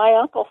my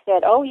uncle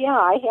said, "Oh yeah,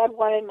 I had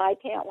one in my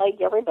pant leg.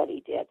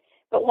 Everybody did."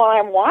 But while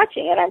I'm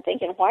watching it, I'm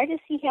thinking, why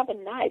does he have a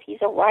knife?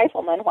 He's a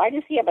rifleman. Why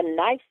does he have a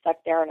knife stuck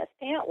there in his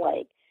pant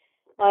leg?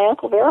 My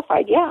uncle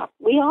verified, yeah,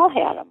 we all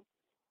had them.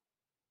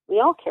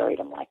 We all carried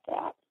them like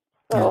that.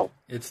 So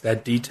yeah, it's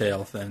that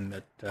detail thing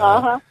that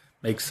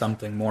makes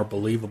something more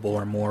believable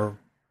or more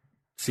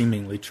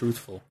seemingly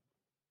truthful.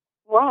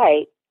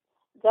 Right,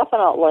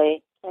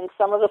 definitely. And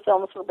some of the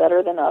films were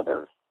better than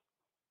others.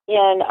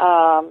 In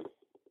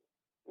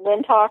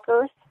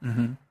Windtalkers,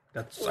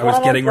 I was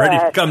getting ready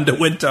to come to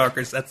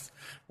Windtalkers. That's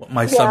what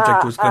my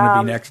subject was going to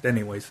be next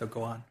anyway, so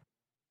go on.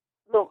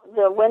 The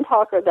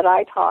Windtalker that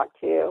I talked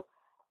to,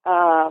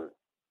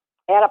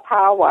 at a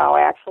powwow,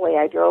 actually,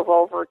 I drove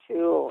over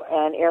to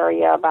an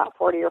area about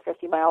 40 or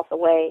 50 miles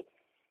away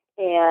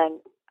and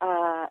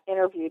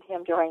interviewed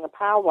him during a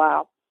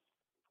powwow.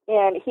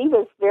 And he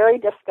was very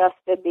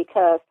disgusted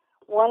because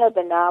one of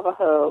the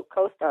Navajo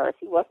co-stars,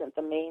 he wasn't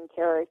the main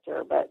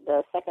character, but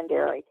the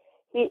secondary,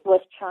 he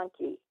was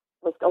chunky,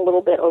 was a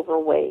little bit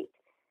overweight.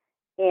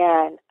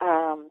 And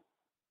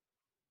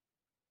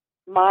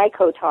my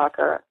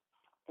co-talker,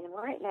 and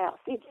right now,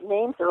 see,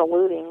 names are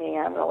eluding me.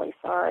 I'm really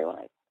sorry. When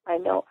I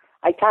know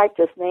I typed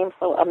his name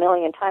a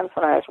million times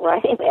when I was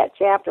writing that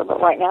chapter, but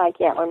right now I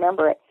can't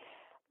remember it.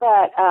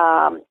 But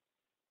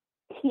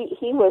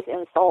he was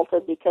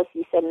insulted because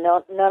he said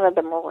none of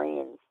the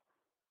Marines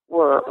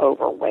were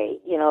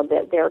overweight. You know,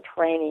 that their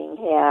training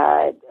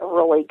had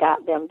really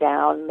got them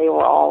down. They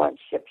were all in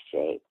ship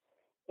shape.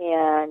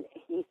 And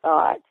he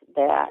thought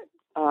that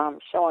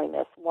showing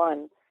this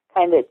one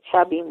kind of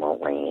chubby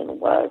Marine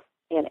was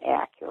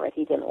inaccurate.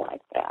 He didn't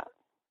like that.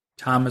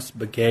 Thomas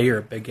Begay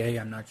or Begay,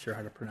 I'm not sure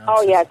how to pronounce it.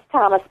 Oh, yeah, it's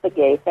Thomas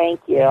Begay.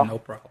 Thank you. No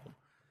problem.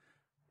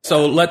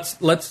 So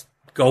let's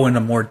go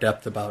into more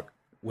depth about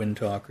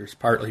Windtalkers,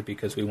 partly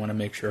because we want to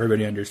make sure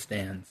everybody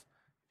understands.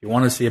 If you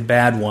want to see a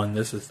bad one,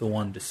 this is the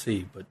one to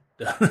see. But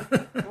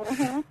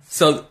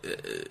So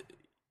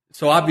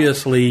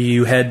obviously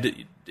you had.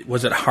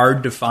 Was it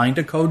hard to find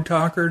a code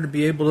talker to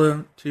be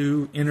able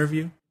to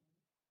interview?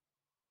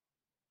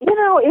 You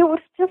know, it was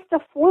just a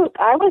fluke.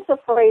 I was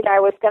afraid I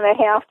was going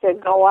to have to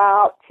go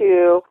out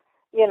to,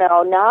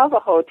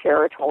 Navajo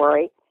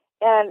territory,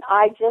 and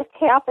I just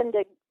happened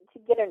to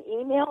get an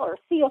email or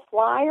see a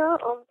flyer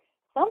or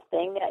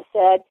something that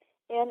said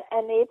in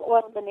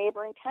one of the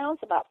neighboring towns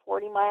about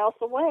 40 miles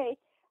away,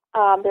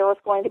 there was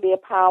going to be a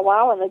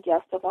powwow, and the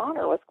guest of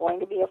honor was going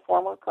to be a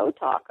former code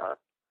talker.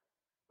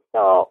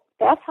 So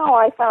that's how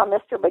I found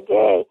Mr.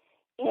 Begay,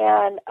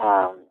 and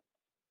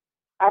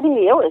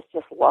it was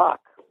just luck.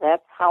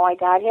 That's how I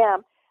got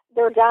him.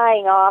 They're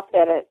dying off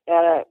at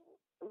a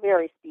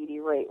very speedy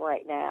rate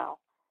right now,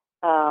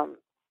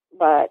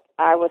 but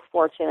I was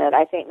fortunate.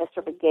 I think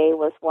Mr. Begay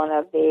was one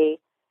of the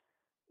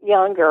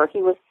younger.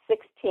 He was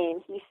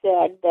 16. He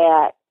said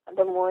that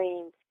the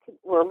Marines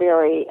were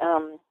very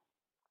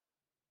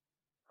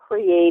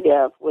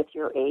creative with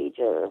your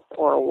ages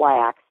or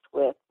laxed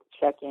with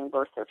checking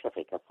birth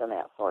certificates and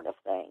that sort of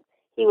thing.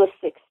 He was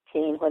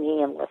 16 when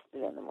he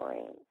enlisted in the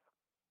Marines.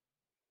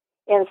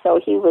 And so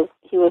he was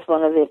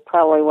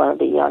probably one of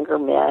the younger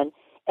men.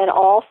 And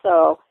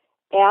also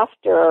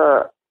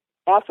after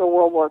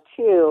World War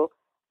II,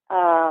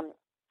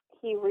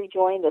 he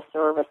rejoined the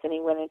service and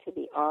he went into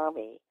the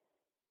Army.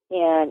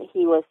 And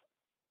he was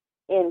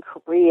in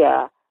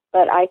Korea,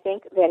 but I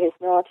think that his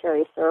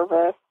military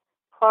service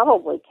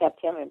probably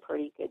kept him in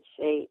pretty good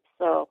shape.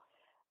 So,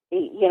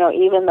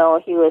 even though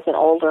he was an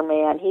older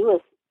man, he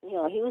was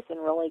in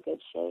really good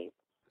shape.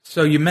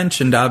 So you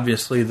mentioned,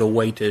 obviously, the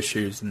weight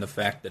issues and the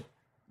fact that,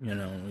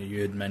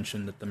 you had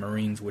mentioned that the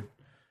Marines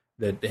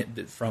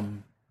that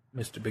from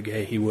Mr.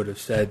 Begay, he would have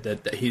said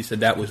that he said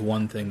that was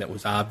one thing that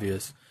was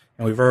obvious.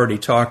 And we've already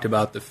talked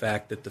about the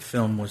fact that the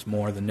film was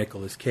more the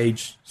Nicolas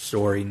Cage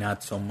story,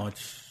 not so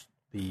much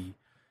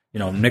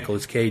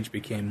Nicolas Cage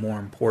became more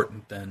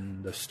important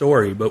than the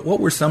story. But what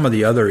were some of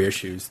the other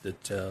issues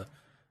that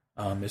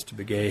Mr.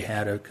 Begay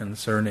had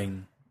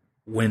concerning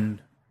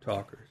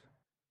Windtalkers?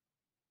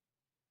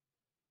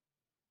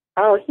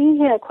 Oh, he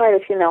had quite a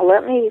few. Now,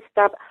 let me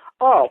stop.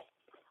 Oh,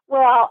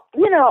 well,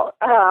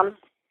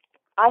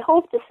 I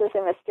hope this isn't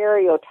a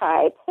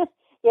stereotype.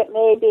 It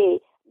may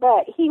be.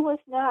 But he was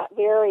not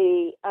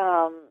very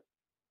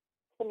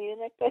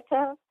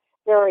communicative,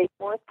 very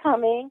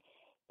forthcoming.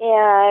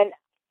 And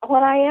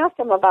when I asked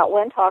him about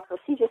Windtalkers,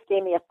 he just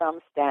gave me a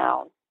thumbs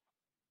down.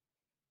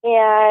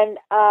 And,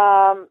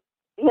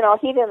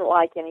 he didn't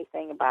like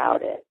anything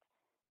about it.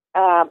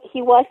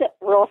 He wasn't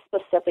real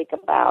specific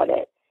about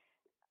it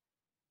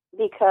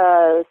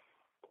because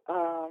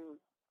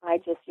I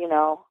just,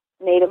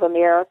 Native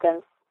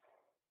Americans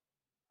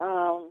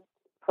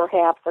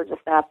perhaps are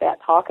just not that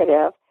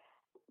talkative.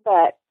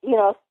 But,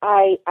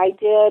 I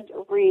did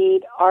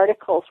read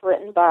articles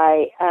written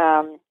by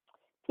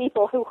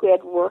people who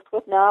had worked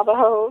with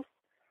Navajos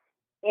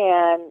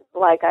and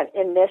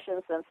in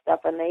missions and stuff,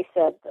 and they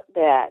said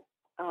that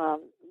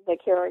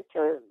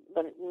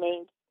the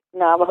main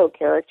Navajo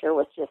character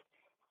was just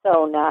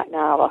so not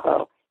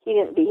Navajo. He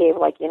didn't behave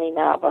like any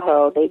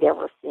Navajo they'd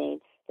ever seen.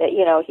 That,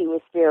 he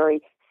was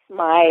very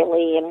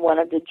smiley and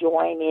wanted to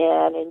join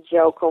in and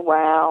joke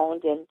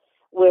around and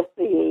with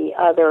the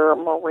other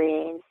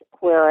Marines,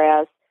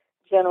 whereas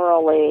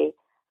generally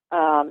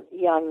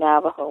young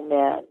Navajo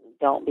men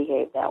don't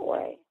behave that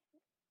way.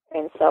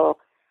 And so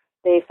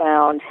they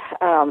found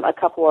a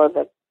couple of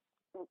the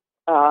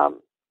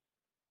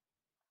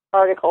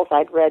articles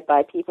I'd read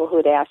by people who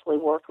had actually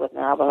worked with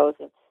Navajos,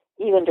 and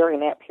even during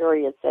that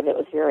period said it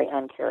was very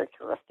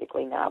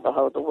uncharacteristically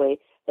Navajo, the way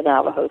the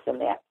Navajos in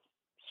that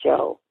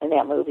show, in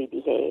that movie,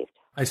 behaved.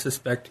 I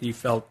suspect he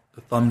felt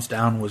the thumbs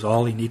down was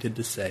all he needed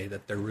to say,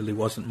 that there really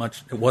wasn't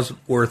much, it wasn't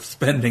worth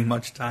spending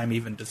much time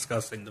even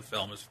discussing the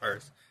film as far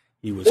as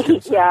he was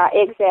concerned. Yeah,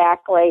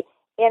 exactly.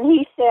 And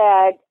he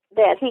said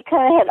that he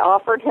kind of had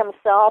offered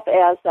himself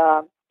as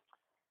a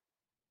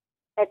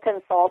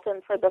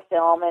consultant for the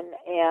film, and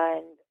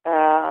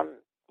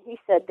he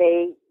said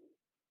they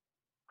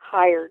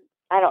hired,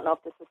 I don't know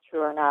if this is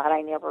true or not,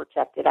 I never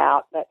checked it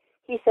out, but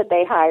he said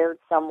they hired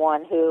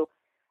someone who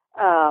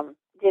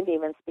didn't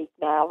even speak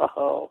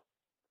Navajo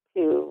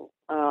to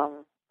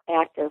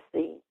act as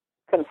the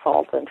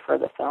consultant for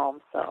the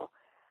film. So,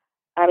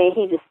 I mean,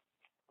 he just,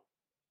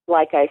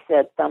 like I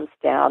said, thumbs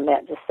down,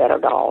 that just said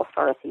it all as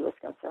far as he was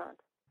concerned.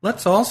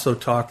 Let's also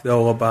talk,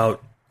 though,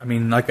 about, I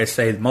mean, like I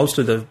say, most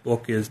of the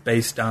book is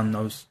based on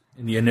those,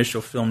 in the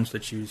initial films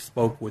that you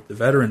spoke with the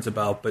veterans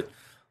about, but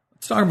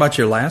let's talk about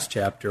your last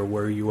chapter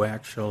where you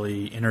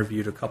actually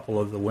interviewed a couple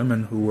of the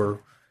women who were,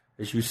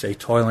 as you say,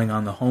 toiling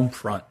on the home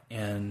front,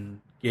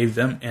 and gave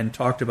them, and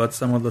talked about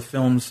some of the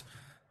films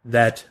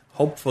that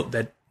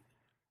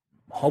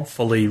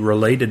hopefully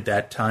related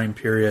that time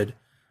period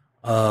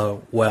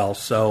well.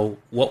 So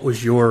what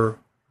was your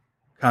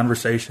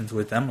conversations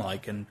with them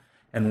like? And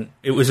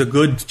it was a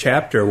good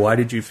chapter. Why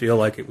did you feel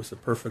like it was the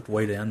perfect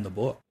way to end the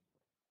book?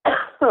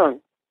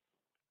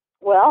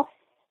 Well,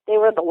 they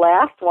were the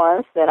last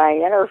ones that I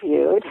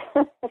interviewed,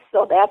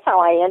 so that's how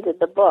I ended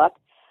the book.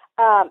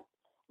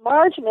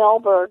 Marge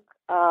Milberg,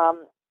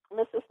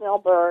 Mrs.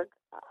 Milberg,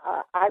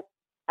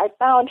 I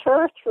found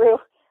her through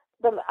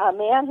a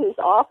man whose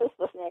office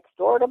was next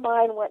door to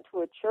mine, went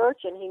to a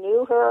church, and he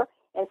knew her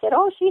and said,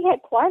 oh, she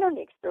had quite an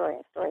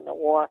experience during the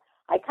war.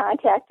 I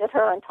contacted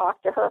her and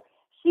talked to her.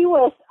 She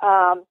was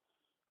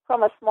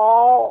from a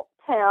small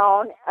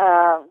town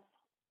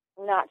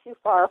not too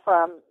far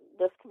from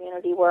this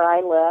community where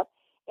I live,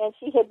 and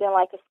she had been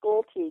like a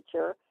school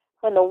teacher.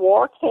 When the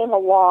war came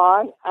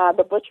along,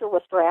 the butcher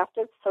was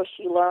drafted, so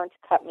she learned to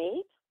cut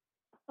meat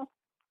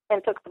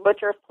and took the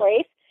butcher's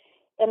place.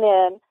 And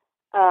then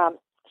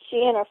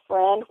she and a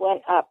friend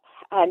went up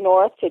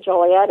north to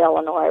Joliet,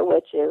 Illinois,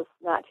 which is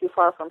not too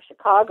far from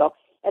Chicago.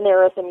 And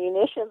there is a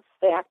munitions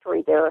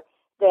factory there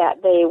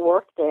that they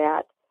worked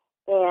at.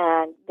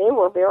 And they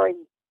were it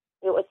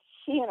was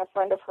she and a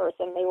friend of hers,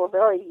 and they were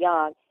very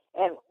young.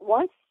 And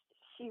once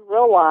she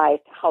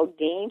realized how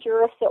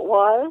dangerous it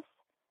was,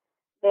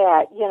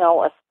 that, you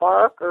know, a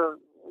spark or,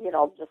 you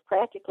know, just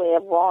practically a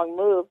wrong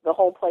move, the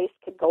whole place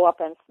could go up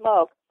in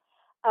smoke.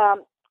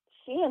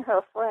 She and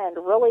her friend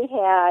really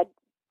had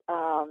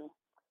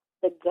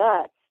the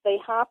guts. They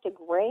hopped a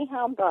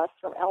Greyhound bus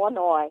from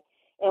Illinois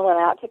and went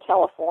out to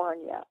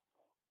California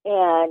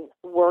and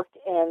worked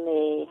in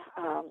the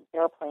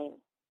airplane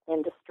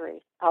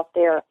industry out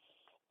there.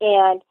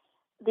 And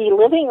the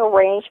living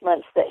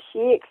arrangements that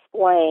she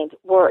explained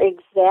were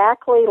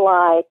exactly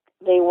like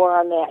they were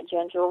in that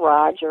Ginger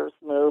Rogers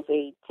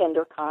movie,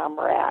 Tender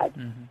Comrade,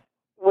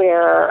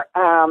 where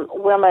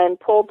women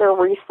pulled their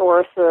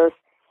resources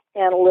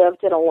and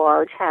lived in a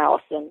large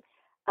house. And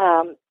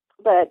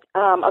but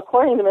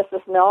according to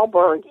Mrs.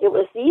 Milberg, it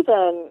was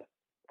even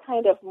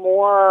kind of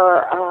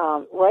more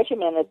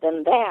regimented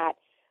than that.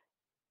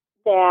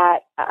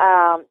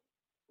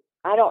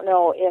 I don't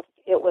know if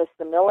it was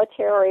the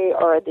military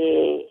or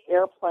the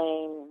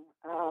airplane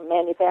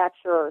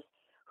manufacturers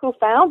who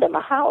found them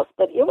a house,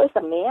 but it was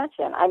a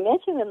mansion. I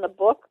mentioned in the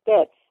book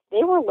that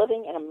they were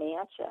living in a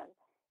mansion,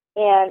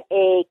 and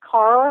a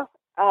car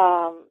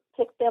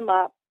picked them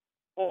up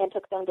and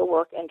took them to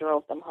work and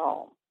drove them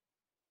home.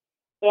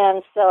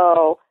 And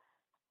so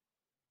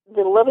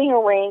the living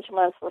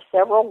arrangements for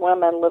several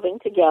women living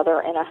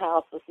together in a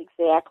house was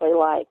exactly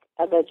like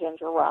the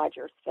Ginger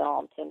Rogers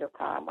film, Tender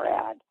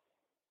Comrade.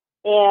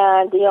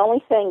 And the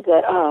only thing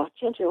that,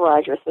 Ginger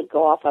Rogers would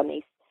go off on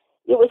these,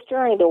 it was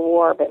during the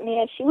war, but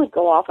man, she would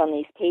go off on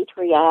these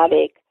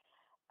patriotic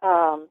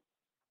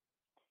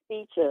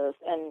speeches,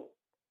 and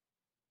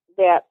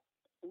that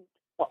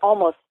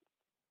almost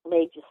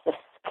made you sick.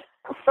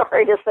 I'm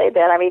sorry to say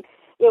that. I mean,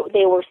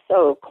 they were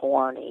so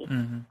corny.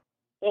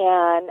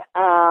 And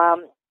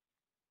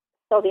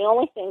so the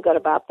only thing good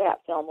about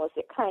that film was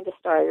it kind of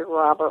started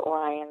Robert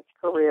Ryan's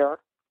career.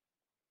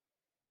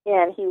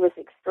 And he was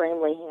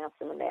extremely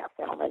handsome in that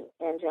film,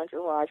 and Ginger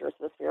Rogers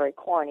was very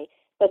corny.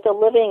 But the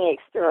living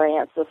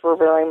experiences were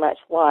very much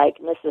like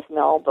Mrs.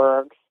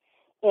 Milberg's.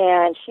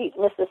 And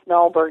Mrs.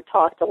 Milberg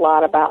talked a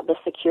lot about the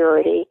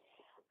security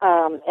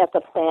at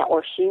the plant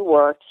where she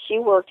worked. She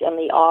worked in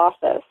the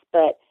office,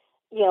 but,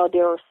 you know,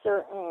 there were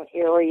certain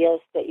areas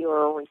that you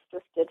were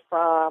restricted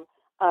from.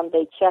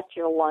 They checked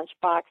your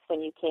lunchbox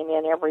when you came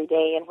in every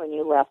day and when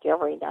you left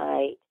every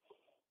night.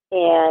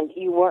 And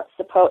you weren't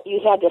you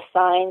had to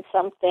sign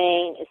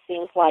something, it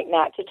seems like,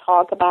 not to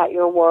talk about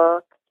your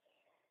work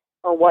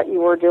or what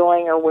you were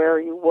doing or where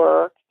you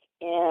worked.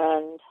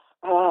 And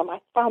I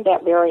found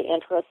that very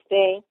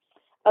interesting.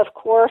 of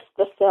course,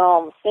 the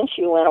film Since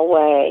You Went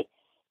Away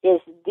is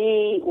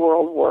the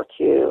World War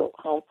II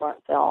homefront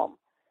film.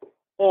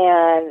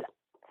 And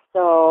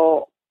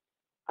so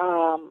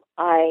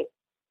I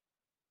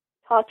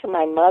talked to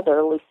my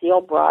mother,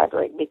 Lucille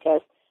Broderick,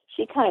 because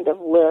she kind of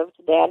lived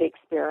that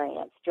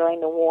experience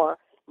during the war.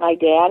 My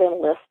dad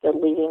enlisted,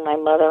 leaving my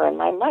mother and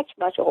my much,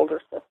 much older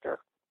sister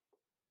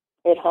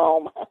at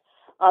home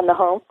on the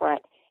home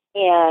front.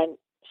 And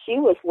she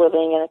was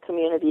living in a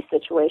community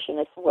situation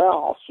as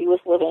well. She was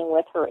living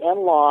with her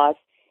in-laws,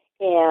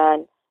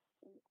 and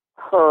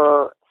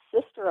her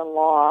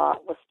sister-in-law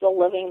was still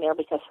living there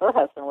because her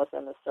husband was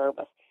in the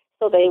service.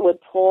 So they would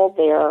pull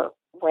their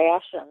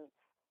ration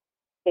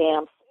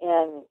stamps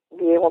and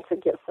be able to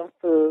get some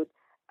food.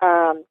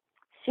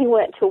 She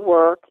went to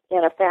work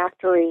in a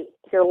factory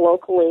here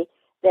locally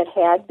that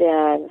had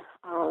been,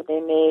 they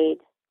made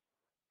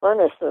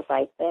furnaces,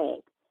 I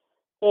think.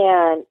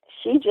 And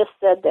she just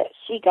said that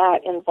she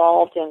got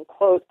involved in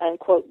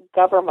quote-unquote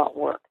government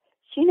work.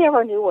 She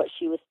never knew what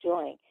she was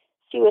doing.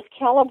 She was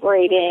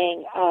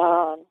calibrating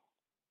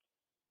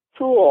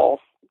tools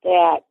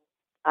that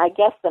I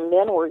guess the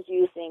men were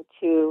using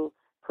to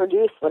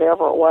produce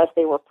whatever it was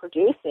they were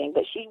producing,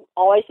 but she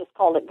always just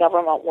called it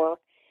government work.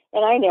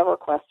 And I never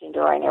questioned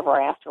her. I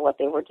never asked her what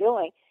they were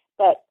doing.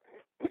 But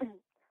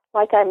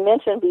like I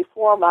mentioned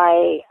before,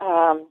 my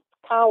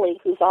colleague,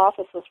 whose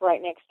office was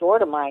right next door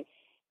to mine,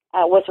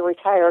 was a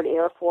retired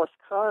Air Force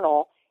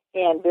colonel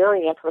and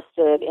very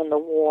interested in the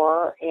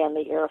war and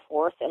the Air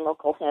Force and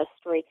local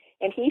history.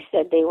 And he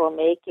said they were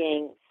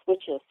making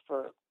switches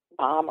for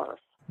bombers.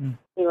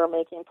 They were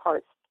making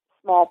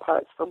small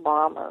parts for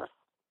bombers.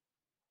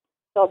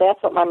 So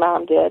that's what my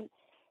mom did.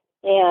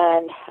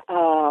 And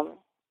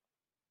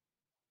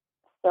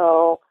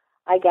so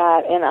I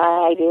got an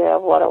idea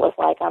of what it was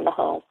like on the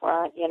home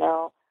front,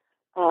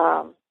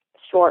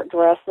 short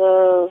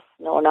dresses,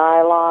 no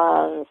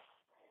nylons,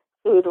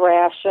 food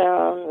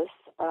rations,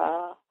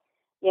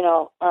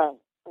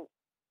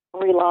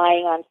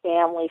 relying on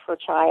family for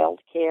child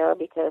care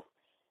because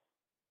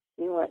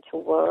we went to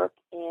work.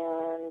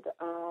 And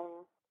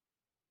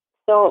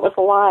so it was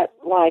a lot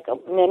like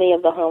many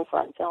of the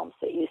homefront films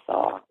that you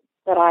saw,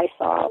 that I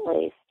saw at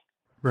least.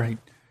 Right.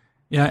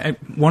 Yeah,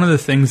 one of the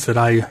things that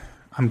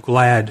I'm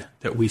glad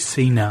that we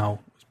see now,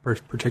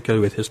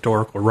 particularly with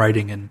historical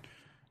writing, and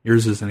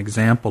yours is an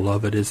example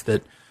of it, is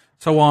that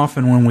so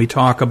often when we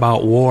talk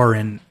about war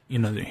and,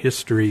 the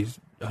history,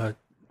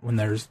 when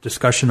there's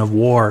discussion of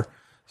war,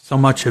 so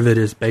much of it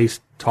is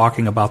based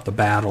talking about the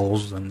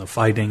battles and the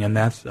fighting and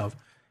that stuff.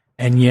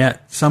 And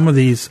yet some of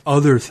these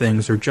other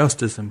things are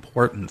just as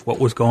important, what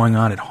was going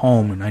on at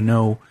home. And I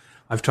know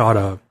I've taught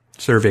a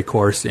survey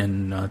course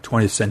in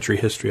 20th century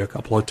history a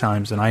couple of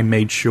times, and I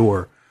made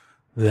sure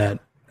that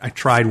I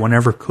tried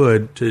whenever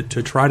could to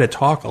try to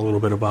talk a little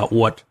bit about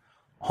what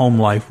home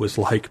life was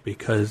like,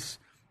 because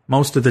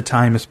most of the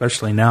time,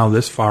 especially now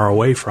this far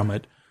away from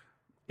it,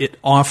 it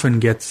often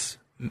gets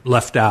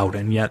left out.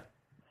 And yet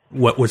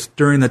what was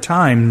during the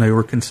time, they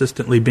were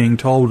consistently being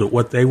told that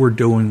what they were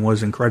doing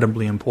was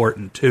incredibly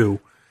important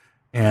too.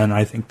 And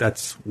I think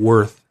that's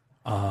worth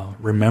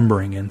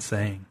remembering and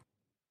saying.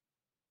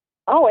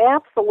 Oh,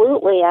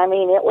 absolutely. I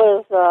mean, it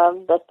was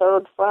the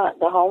third front,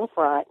 the home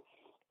front.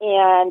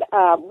 And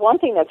one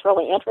thing that's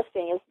really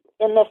interesting is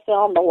in the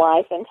film, The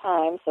Life and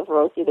Times of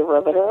Rosie the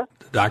Riveter.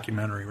 The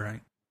documentary, right?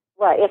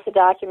 Right, it's a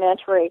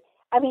documentary.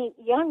 I mean,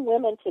 young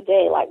women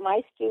today, like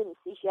my students,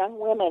 these young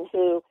women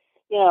who,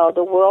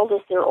 the world is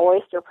their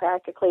oyster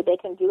practically. They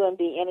can do and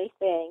be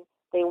anything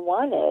they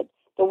wanted.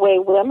 The way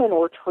women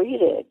were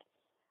treated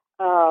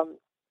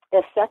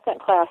as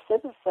second-class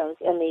citizens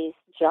in these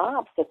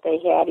jobs that they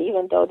had,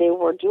 even though they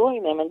were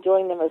doing them and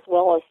doing them as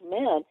well as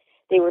men,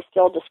 they were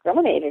still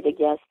discriminated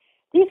against.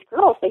 These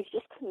girls, they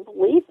just couldn't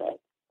believe it.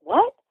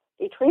 What?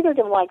 They treated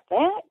them like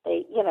that?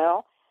 They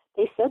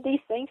said these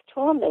things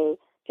to them. They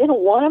didn't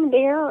want them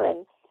there.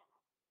 And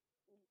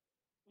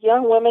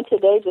young women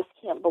today just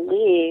can't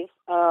believe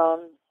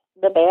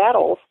the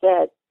battles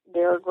that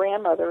their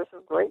grandmothers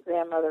or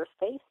great-grandmothers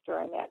faced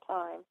during that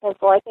time. And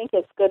so I think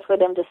it's good for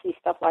them to see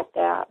stuff like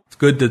that. It's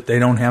good that they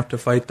don't have to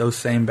fight those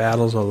same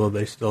battles, although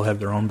they still have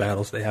their own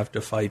battles they have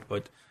to fight.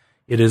 But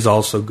it is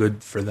also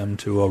good for them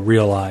to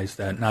realize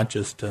that, not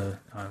just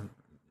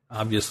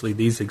obviously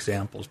these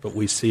examples, but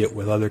we see it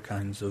with other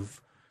kinds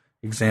of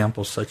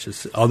examples such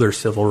as other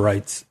civil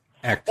rights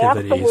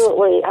activities.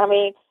 Absolutely. I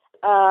mean,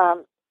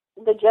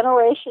 the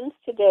generations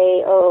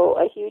today owe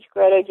a huge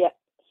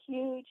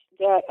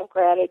debt of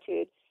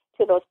gratitude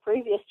to those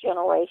previous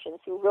generations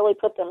who really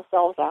put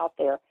themselves out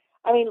there.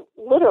 I mean,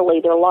 literally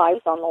their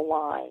lives on the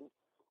line.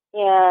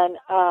 And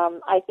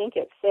I think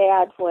it's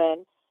sad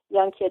when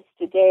young kids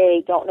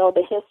today don't know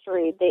the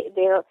history.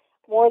 They're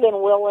more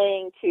than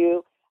willing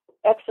to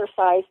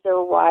exercise their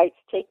rights,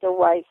 take their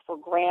rights for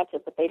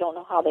granted, but they don't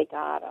know how they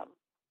got them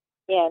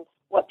and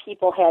what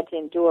people had to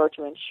endure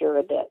to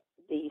ensure that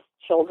these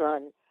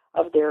children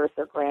of theirs,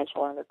 their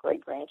grandchildren, their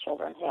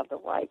great-grandchildren have the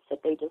rights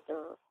that they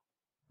deserve.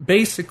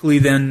 Basically,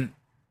 then,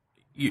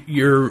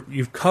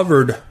 you've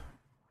covered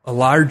a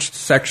large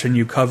section.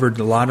 You covered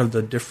a lot of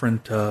the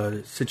different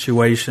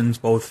situations,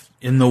 both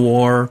in the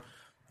war,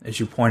 as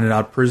you pointed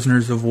out,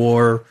 prisoners of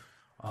war,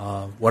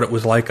 what it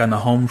was like on the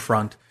home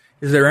front.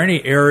 Is there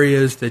any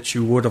areas that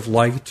you would have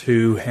liked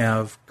to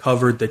have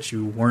covered that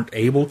you weren't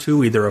able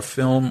to, either a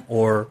film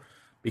or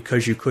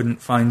because you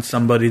couldn't find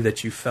somebody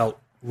that you felt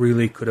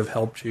really could have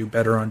helped you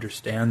better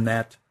understand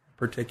that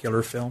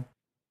particular film?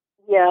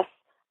 Yes.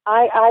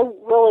 I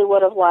really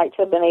would have liked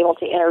to have been able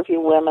to interview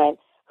women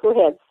who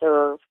had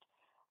served,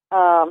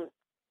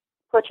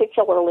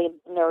 particularly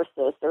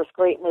nurses. There's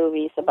great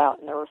movies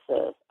about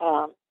nurses.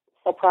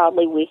 So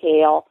Proudly We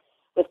Hail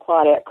with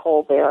Claudette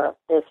Colbert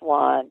is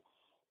one.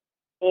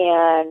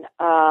 And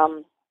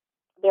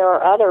there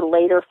are other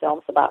later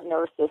films about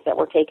nurses that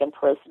were taken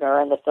prisoner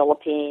in the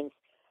Philippines,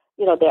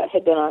 that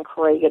had been on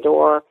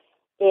Corregidor.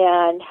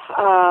 And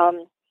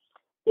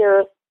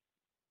there's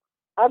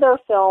other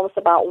films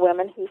about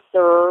women who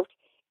served,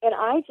 and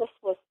I just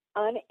was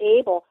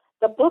unable.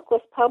 The book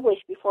was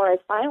published before I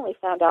finally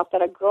found out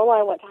that a girl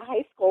I went to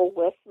high school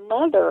with,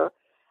 mother,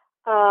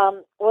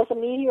 was a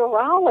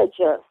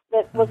meteorologist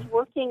that was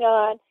working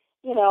on,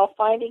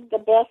 finding the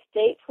best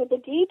date for the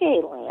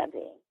D-Day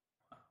landing.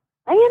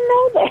 I didn't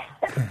know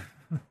that.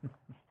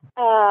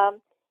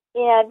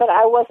 But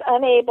I was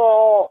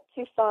unable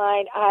to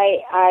find.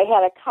 I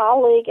had a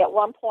colleague at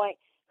one point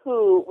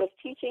who was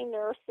teaching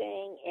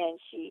nursing, and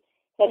she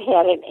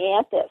had an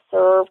aunt that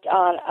served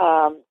on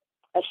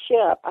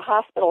a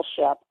hospital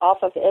ship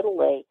off of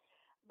Italy.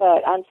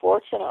 But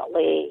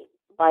unfortunately,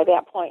 by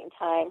that point in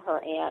time,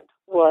 her aunt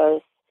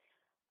was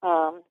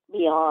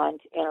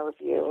beyond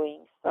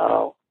interviewing,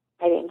 so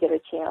I didn't get a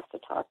chance to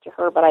talk to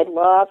her. But I'd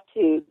love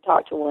to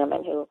talk to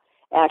women who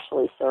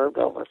actually served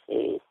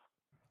overseas.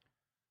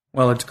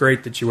 Well, it's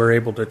great that you were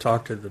able to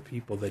talk to the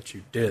people that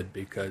you did,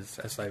 because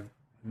as I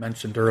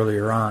mentioned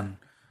earlier on,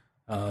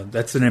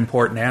 that's an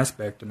important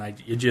aspect, and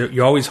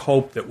you always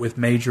hope that with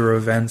major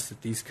events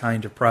that these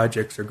kind of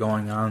projects are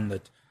going on,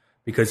 that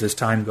because as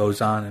time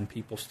goes on and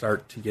people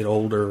start to get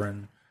older,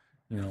 and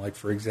like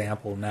for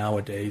example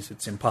nowadays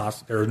it's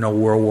impossible, there are no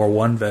World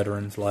War I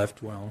veterans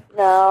left. Well,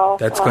 no,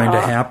 that's going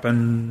to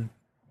happen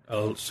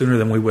sooner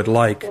than we would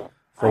like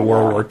for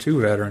World War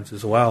II veterans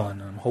as well,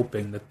 and I'm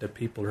hoping that the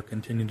people are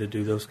continuing to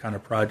do those kind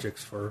of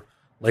projects for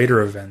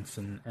later events,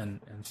 and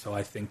so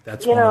I think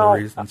that's one of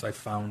the reasons I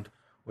found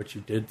what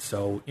you did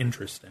so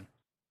interesting.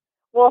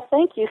 Well,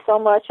 thank you so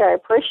much. I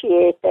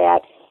appreciate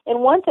that. And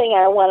one thing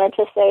I wanted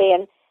to say,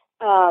 and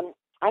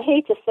I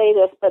hate to say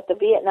this, but the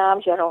Vietnam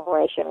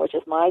generation, which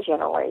is my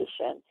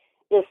generation,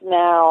 is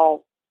now,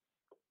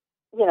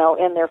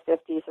 in their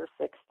 50s or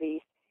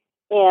 60s.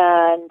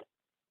 And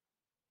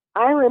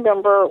I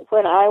remember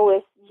when I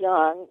was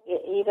young,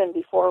 even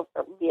before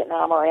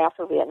Vietnam or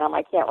after Vietnam,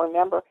 I can't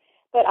remember,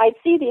 but I'd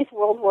see these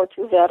World War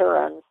II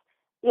veterans,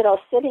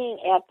 sitting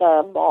at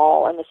the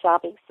mall and the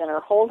shopping center,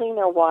 holding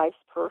their wives'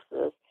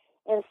 purses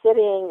and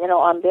sitting,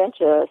 on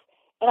benches.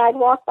 And I'd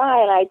walk by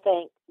and I'd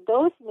think,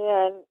 those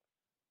men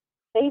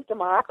saved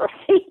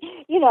democracy,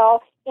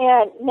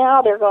 and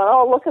now they're going,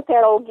 oh, look at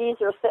that old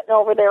geezer sitting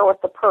over there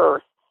with the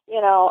purse,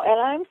 and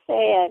I'm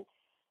saying,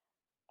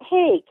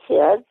 hey,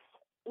 kids,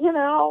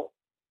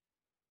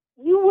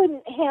 you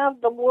wouldn't have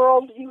the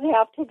world you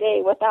have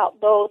today without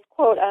those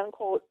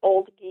quote-unquote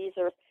old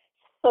geezers.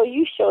 So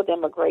you show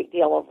them a great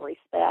deal of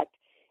respect.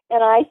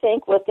 And I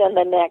think within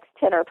the next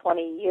 10 or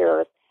 20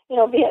 years,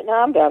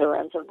 Vietnam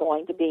veterans are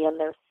going to be in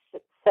their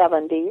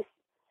 70s,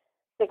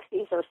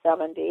 60s or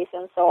 70s.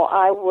 And so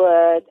I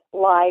would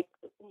like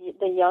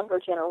the younger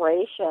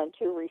generation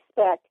to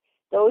respect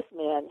those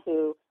men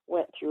who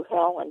went through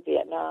hell in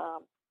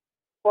Vietnam,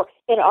 or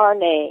in our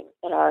name,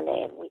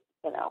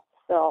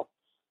 So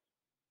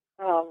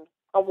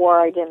a war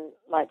I didn't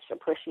much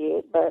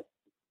appreciate, but,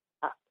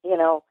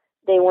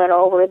 they went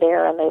over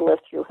there and they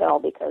lived through hell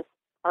because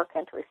our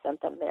country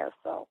sent them there.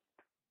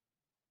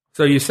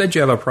 So you said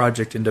you have a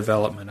project in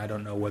development. I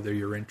don't know whether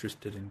you're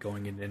interested in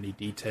going into any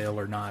detail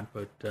or not,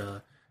 but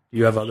do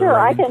you have other? Sure,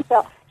 I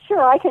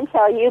can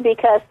tell you,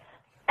 because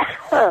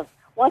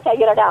once I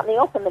get it out in the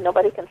open, then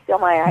nobody can steal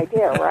my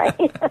idea, right?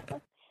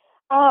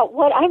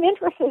 What I'm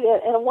interested in,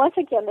 and once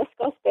again, this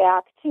goes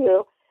back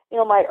to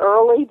my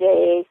early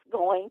days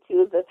going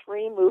to the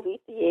 3 movie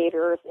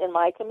theaters in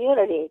my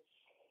community.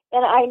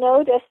 And I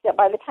noticed that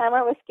by the time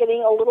I was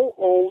getting a little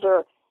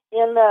older,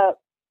 in the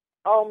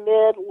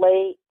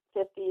mid-late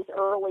 50s,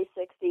 early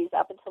 60s,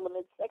 up until the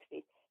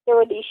mid-60s, there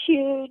were these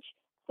huge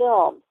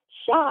films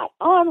shot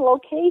on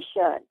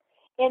location.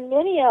 And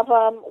many of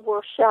them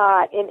were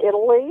shot in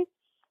Italy,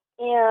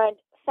 and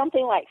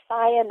something like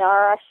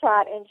Sayonara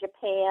shot in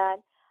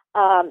Japan.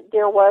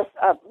 There was,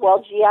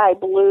 GI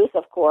Blues,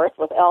 of course,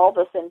 with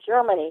Elvis in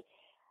Germany.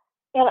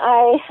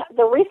 And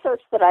the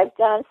research that I've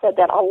done said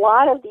that a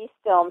lot of these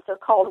films, are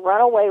called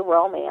runaway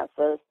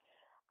romances,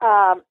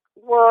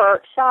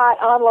 were shot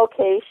on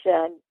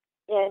location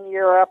in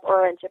Europe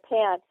or in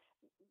Japan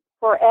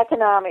for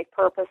economic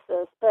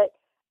purposes. But,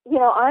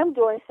 I'm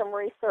doing some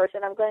research,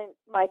 and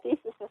my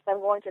thesis is I'm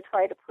going to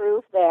try to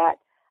prove that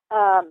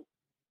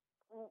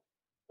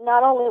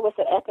not only was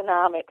it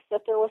economics,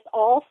 that there was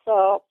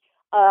also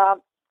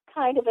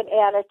kind of an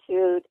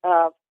attitude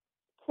of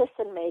kiss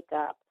and make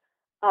up.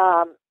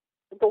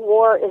 The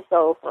war is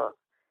over.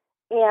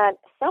 And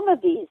some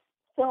of these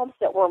films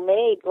that were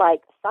made,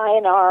 like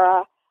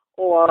Sayonara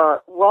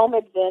or Rome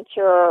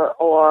Adventure,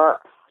 or,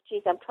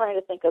 I'm trying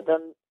to think of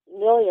the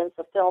millions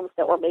of films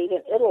that were made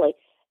in Italy,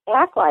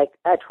 act like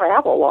a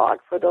travel log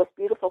for those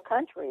beautiful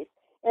countries.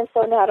 And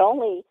so not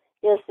only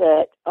is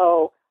it,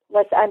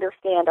 let's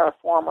understand our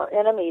former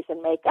enemies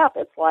and make up,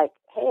 it's like,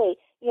 hey,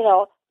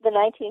 the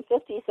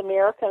 1950s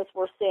Americans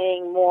were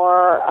seeing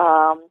more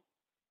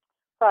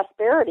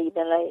prosperity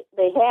than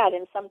they had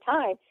in some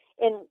time,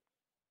 and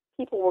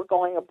people were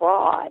going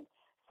abroad.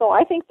 So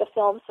I think the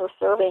films are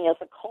serving as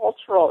a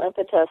cultural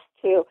impetus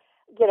to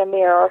get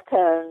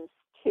Americans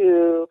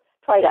to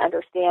try to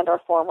understand our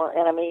former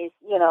enemies,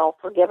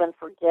 forgive and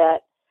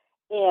forget,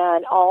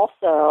 and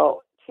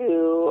also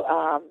to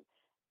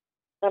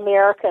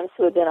Americans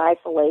who had been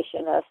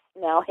isolationists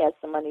now had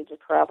some money to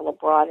travel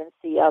abroad and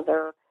see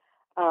other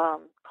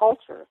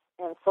cultures.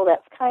 And so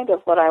that's kind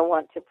of what I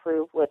want to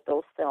prove with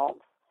those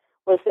films,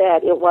 was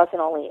that it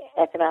wasn't only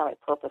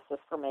economic purposes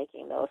for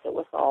making those, it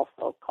was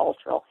also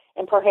cultural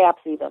and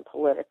perhaps even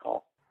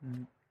political.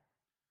 Mm-hmm.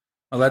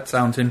 Well, that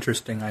sounds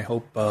interesting. I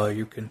hope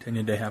you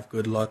continue to have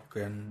good luck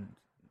and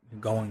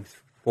going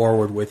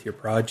forward with your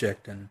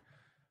project, and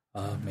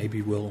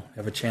maybe we'll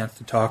have a chance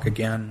to talk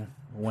again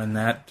when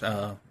that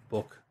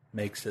book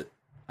makes it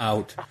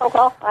out. Oh,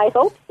 well, I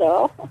hope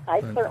so. I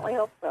certainly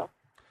hope so.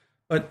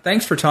 But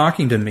thanks for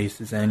talking to me,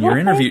 Suzanne. Your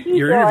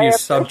interview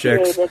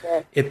subjects,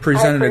 it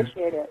presented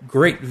a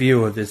great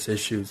view of these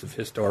issues of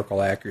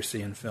historical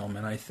accuracy in film,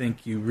 and I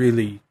think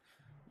you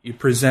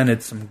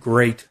presented some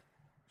great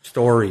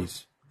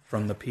stories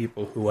from the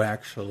people who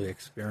actually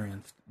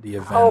experienced the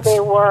events. Oh,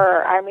 they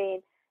were. I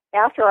mean,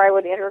 after I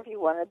would interview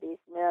one of these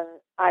men,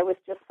 I was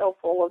just so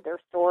full of their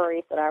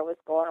stories that I was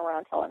going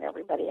around telling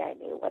everybody I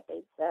knew what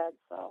they'd said.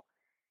 So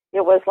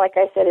it was, like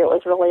I said, it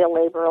was really a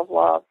labor of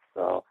love.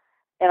 So,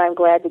 and I'm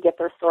glad to get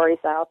their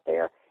stories out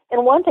there.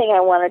 And one thing I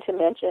wanted to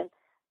mention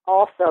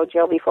also,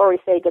 Joe, before we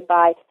say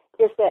goodbye,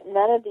 is that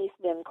none of these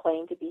men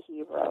claim to be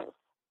heroes.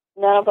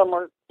 None of them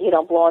were,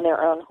 blowing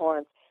their own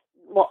horns.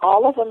 Well,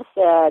 all of them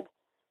said,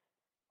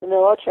 the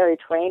military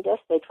trained us.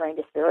 They trained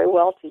us very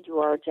well to do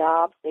our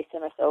jobs. They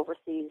sent us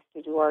overseas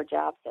to do our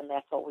jobs, and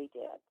that's what we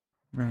did.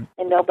 Right.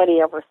 And nobody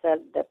ever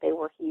said that they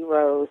were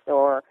heroes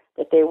or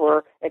that they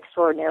were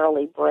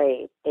extraordinarily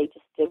brave. They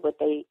just did what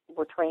they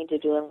were trained to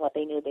do and what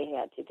they knew they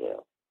had to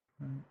do.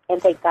 Right.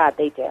 And thank God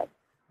they did.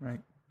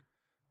 Right.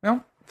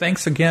 Well,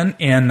 thanks again,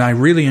 and I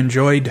really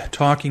enjoyed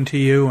talking to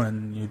you,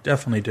 and you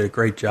definitely did a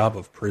great job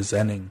of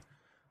presenting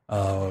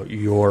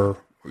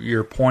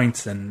your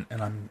points, and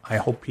I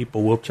hope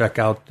people will check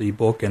out the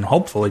book, and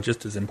hopefully,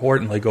 just as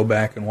importantly, go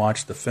back and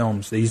watch the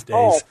films. These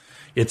days,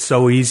 It's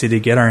so easy to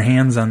get our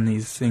hands on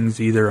these things,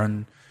 either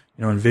on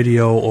in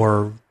video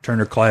or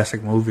Turner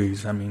Classic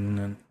Movies. I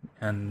mean,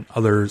 and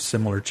other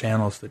similar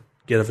channels that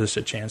give us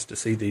a chance to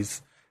see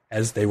these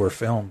as they were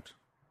filmed.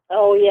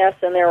 Oh yes,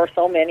 and there are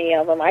so many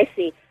of them. I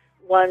see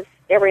ones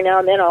every now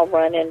and then. I'll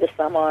run into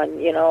some on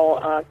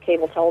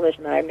cable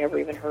television that I've never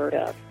even heard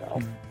of.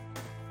 So.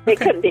 They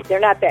couldn't be. They're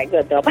not that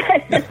good, though.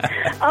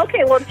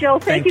 Okay, well, Joe,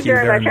 thank you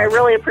very much. I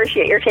really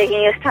appreciate your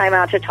taking this time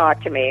out to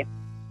talk to me.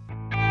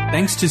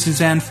 Thanks to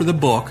Suzanne for the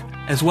book,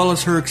 as well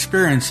as her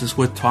experiences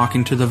with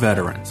talking to the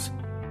veterans.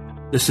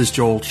 This is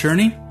Joel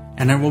Cherney,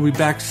 and I will be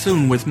back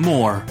soon with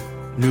more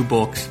New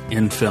Books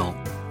in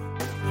Film.